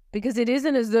 because it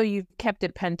isn't as though you've kept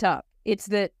it pent up. It's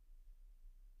that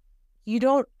you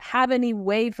don't have any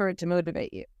way for it to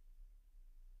motivate you.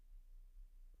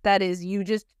 That is,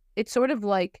 it's sort of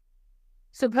like,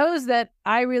 suppose that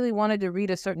I really wanted to read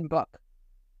a certain book.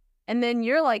 And then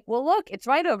you're like, well, look, it's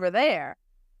right over there.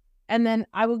 And then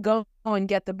I would go and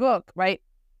get the book, right?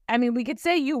 I mean, we could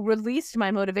say you released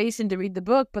my motivation to read the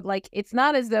book, but like, it's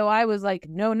not as though I was like,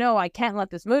 no, I can't let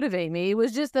this motivate me. It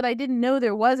was just that I didn't know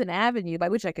there was an avenue by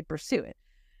which I could pursue it.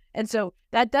 And so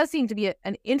that does seem to be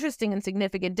an interesting and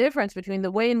significant difference between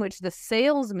the way in which the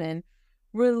salesman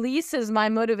releases my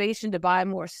motivation to buy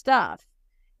more stuff.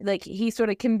 Like, he sort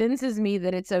of convinces me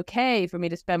that it's okay for me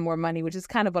to spend more money, which is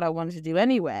kind of what I wanted to do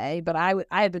anyway. But I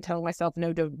had been telling myself,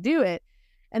 no, don't do it.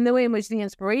 And the way in which the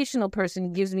inspirational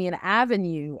person gives me an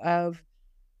avenue of,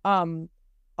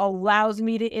 allows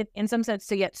me to, in some sense,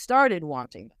 to get started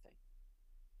wanting the thing.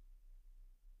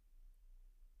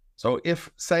 So if,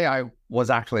 say, I was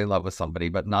actually in love with somebody,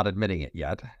 but not admitting it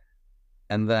yet,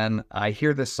 and then I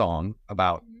hear this song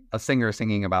about a singer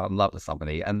singing about love with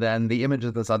somebody, and then the image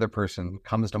of this other person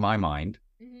comes to my mind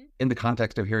in the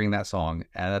context of hearing that song,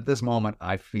 and at this moment,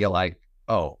 I feel like,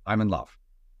 oh, I'm in love.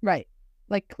 Right.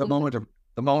 Like the moment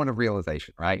of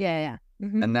realization, right? Yeah.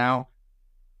 And now,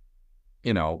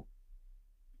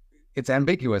 it's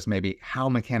ambiguous maybe how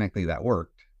mechanically that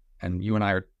worked. And you and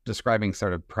I are describing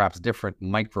sort of perhaps different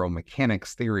micro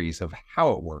mechanics theories of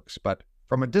how it works. But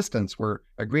from a distance, we're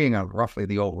agreeing on roughly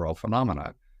the overall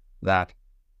phenomena, that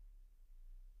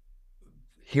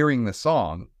hearing the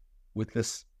song with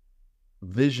this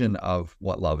vision of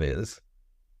what love is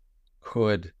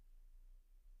could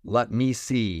let me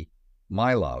see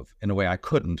my love in a way I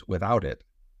couldn't without it,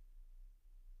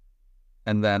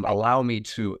 and then allow me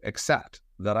to accept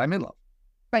that I'm in love.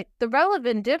 Right. The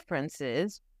relevant difference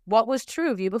is what was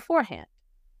true of you beforehand.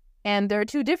 And there are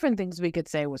two different things we could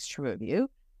say was true of you.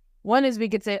 One is we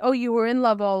could say, oh, you were in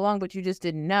love all along, but you just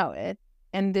didn't know it.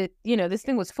 And that, this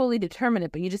thing was fully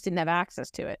determinate, but you just didn't have access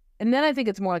to it. And then I think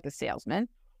it's more like a salesman.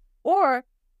 Or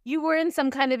you were in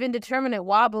some kind of indeterminate,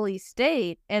 wobbly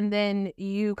state, and then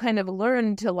you kind of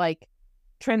learned to like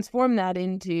transform that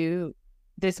into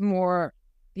this more,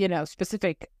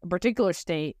 specific, particular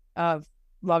state of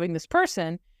loving this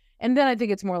person. And then I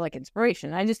think it's more like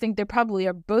inspiration. I just think there probably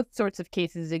are both sorts of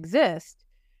cases exist.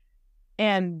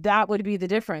 And that would be the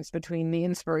difference between the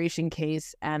inspiration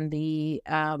case and the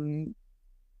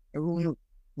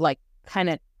like kind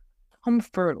of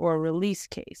comfort or release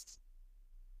case.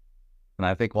 And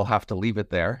I think we'll have to leave it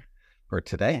there for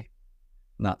today.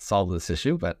 Not solve this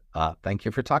issue, but thank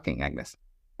you for talking, Agnes.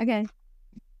 Okay.